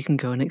so you can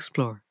go and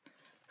explore.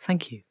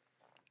 Thank you.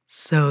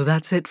 So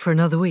that's it for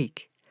another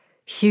week.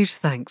 Huge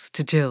thanks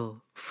to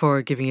Jill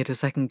for giving it a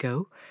second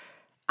go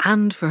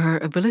and for her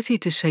ability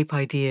to shape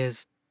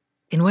ideas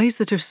in ways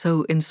that are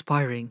so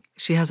inspiring.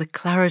 She has a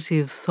clarity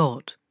of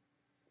thought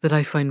that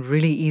I find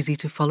really easy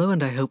to follow,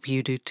 and I hope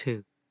you do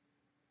too.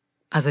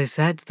 As I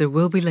said, there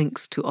will be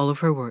links to all of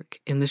her work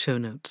in the show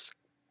notes.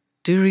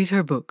 Do read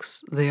her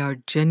books, they are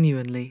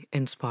genuinely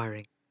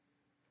inspiring.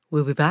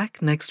 We'll be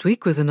back next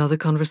week with another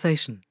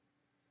conversation.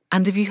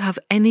 And if you have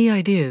any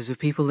ideas of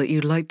people that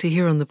you'd like to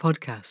hear on the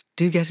podcast,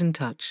 do get in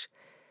touch.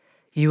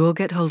 You will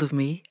get hold of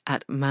me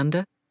at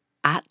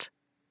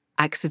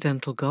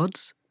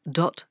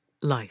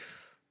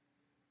manda@accidentalgods.life.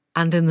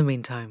 And in the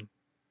meantime,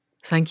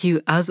 thank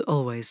you as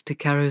always to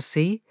Caro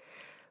C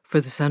for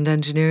the sound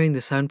engineering,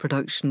 the sound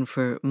production,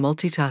 for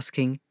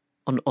multitasking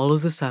on all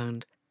of the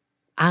sound,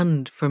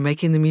 and for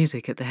making the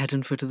music at the head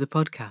and foot of the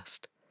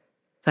podcast.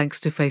 Thanks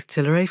to Faith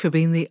Tilleray for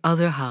being the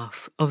other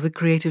half of the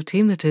creative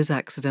team that is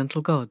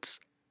Accidental Gods,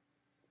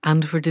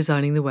 and for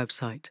designing the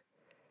website.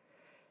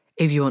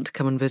 If you want to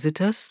come and visit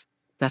us,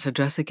 that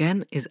address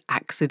again is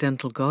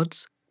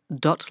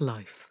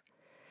accidentalgods.life.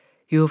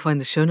 You will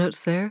find the show notes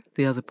there,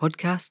 the other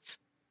podcasts,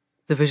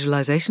 the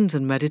visualizations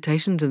and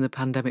meditations in the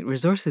Pandemic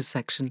Resources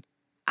section,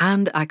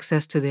 and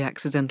access to the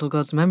Accidental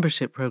Gods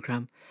membership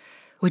program,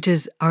 which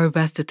is our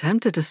best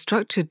attempt at a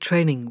structured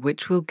training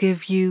which will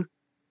give you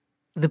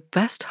the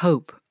best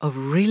hope of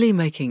really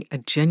making a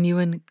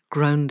genuine,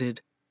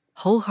 grounded,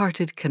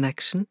 wholehearted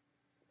connection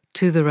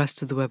to the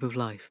rest of the web of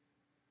life,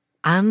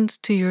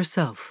 and to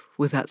yourself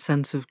with that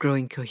sense of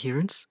growing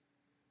coherence,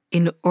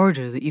 in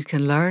order that you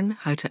can learn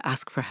how to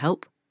ask for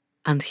help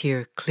and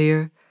hear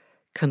clear,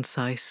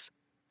 concise,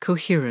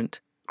 coherent,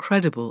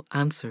 credible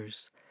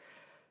answers,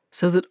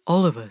 so that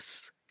all of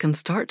us can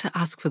start to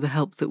ask for the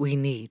help that we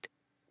need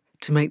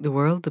to make the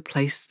world the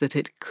place that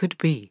it could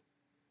be.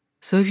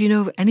 So if you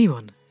know of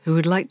anyone who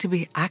would like to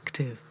be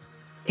active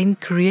in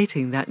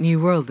creating that new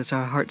world that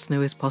our hearts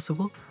know is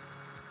possible,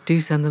 do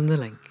send them the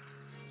link.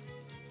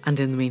 And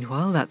in the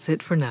meanwhile, that's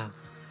it for now.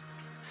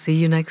 See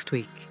you next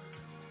week.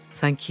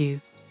 Thank you,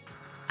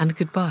 and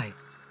goodbye.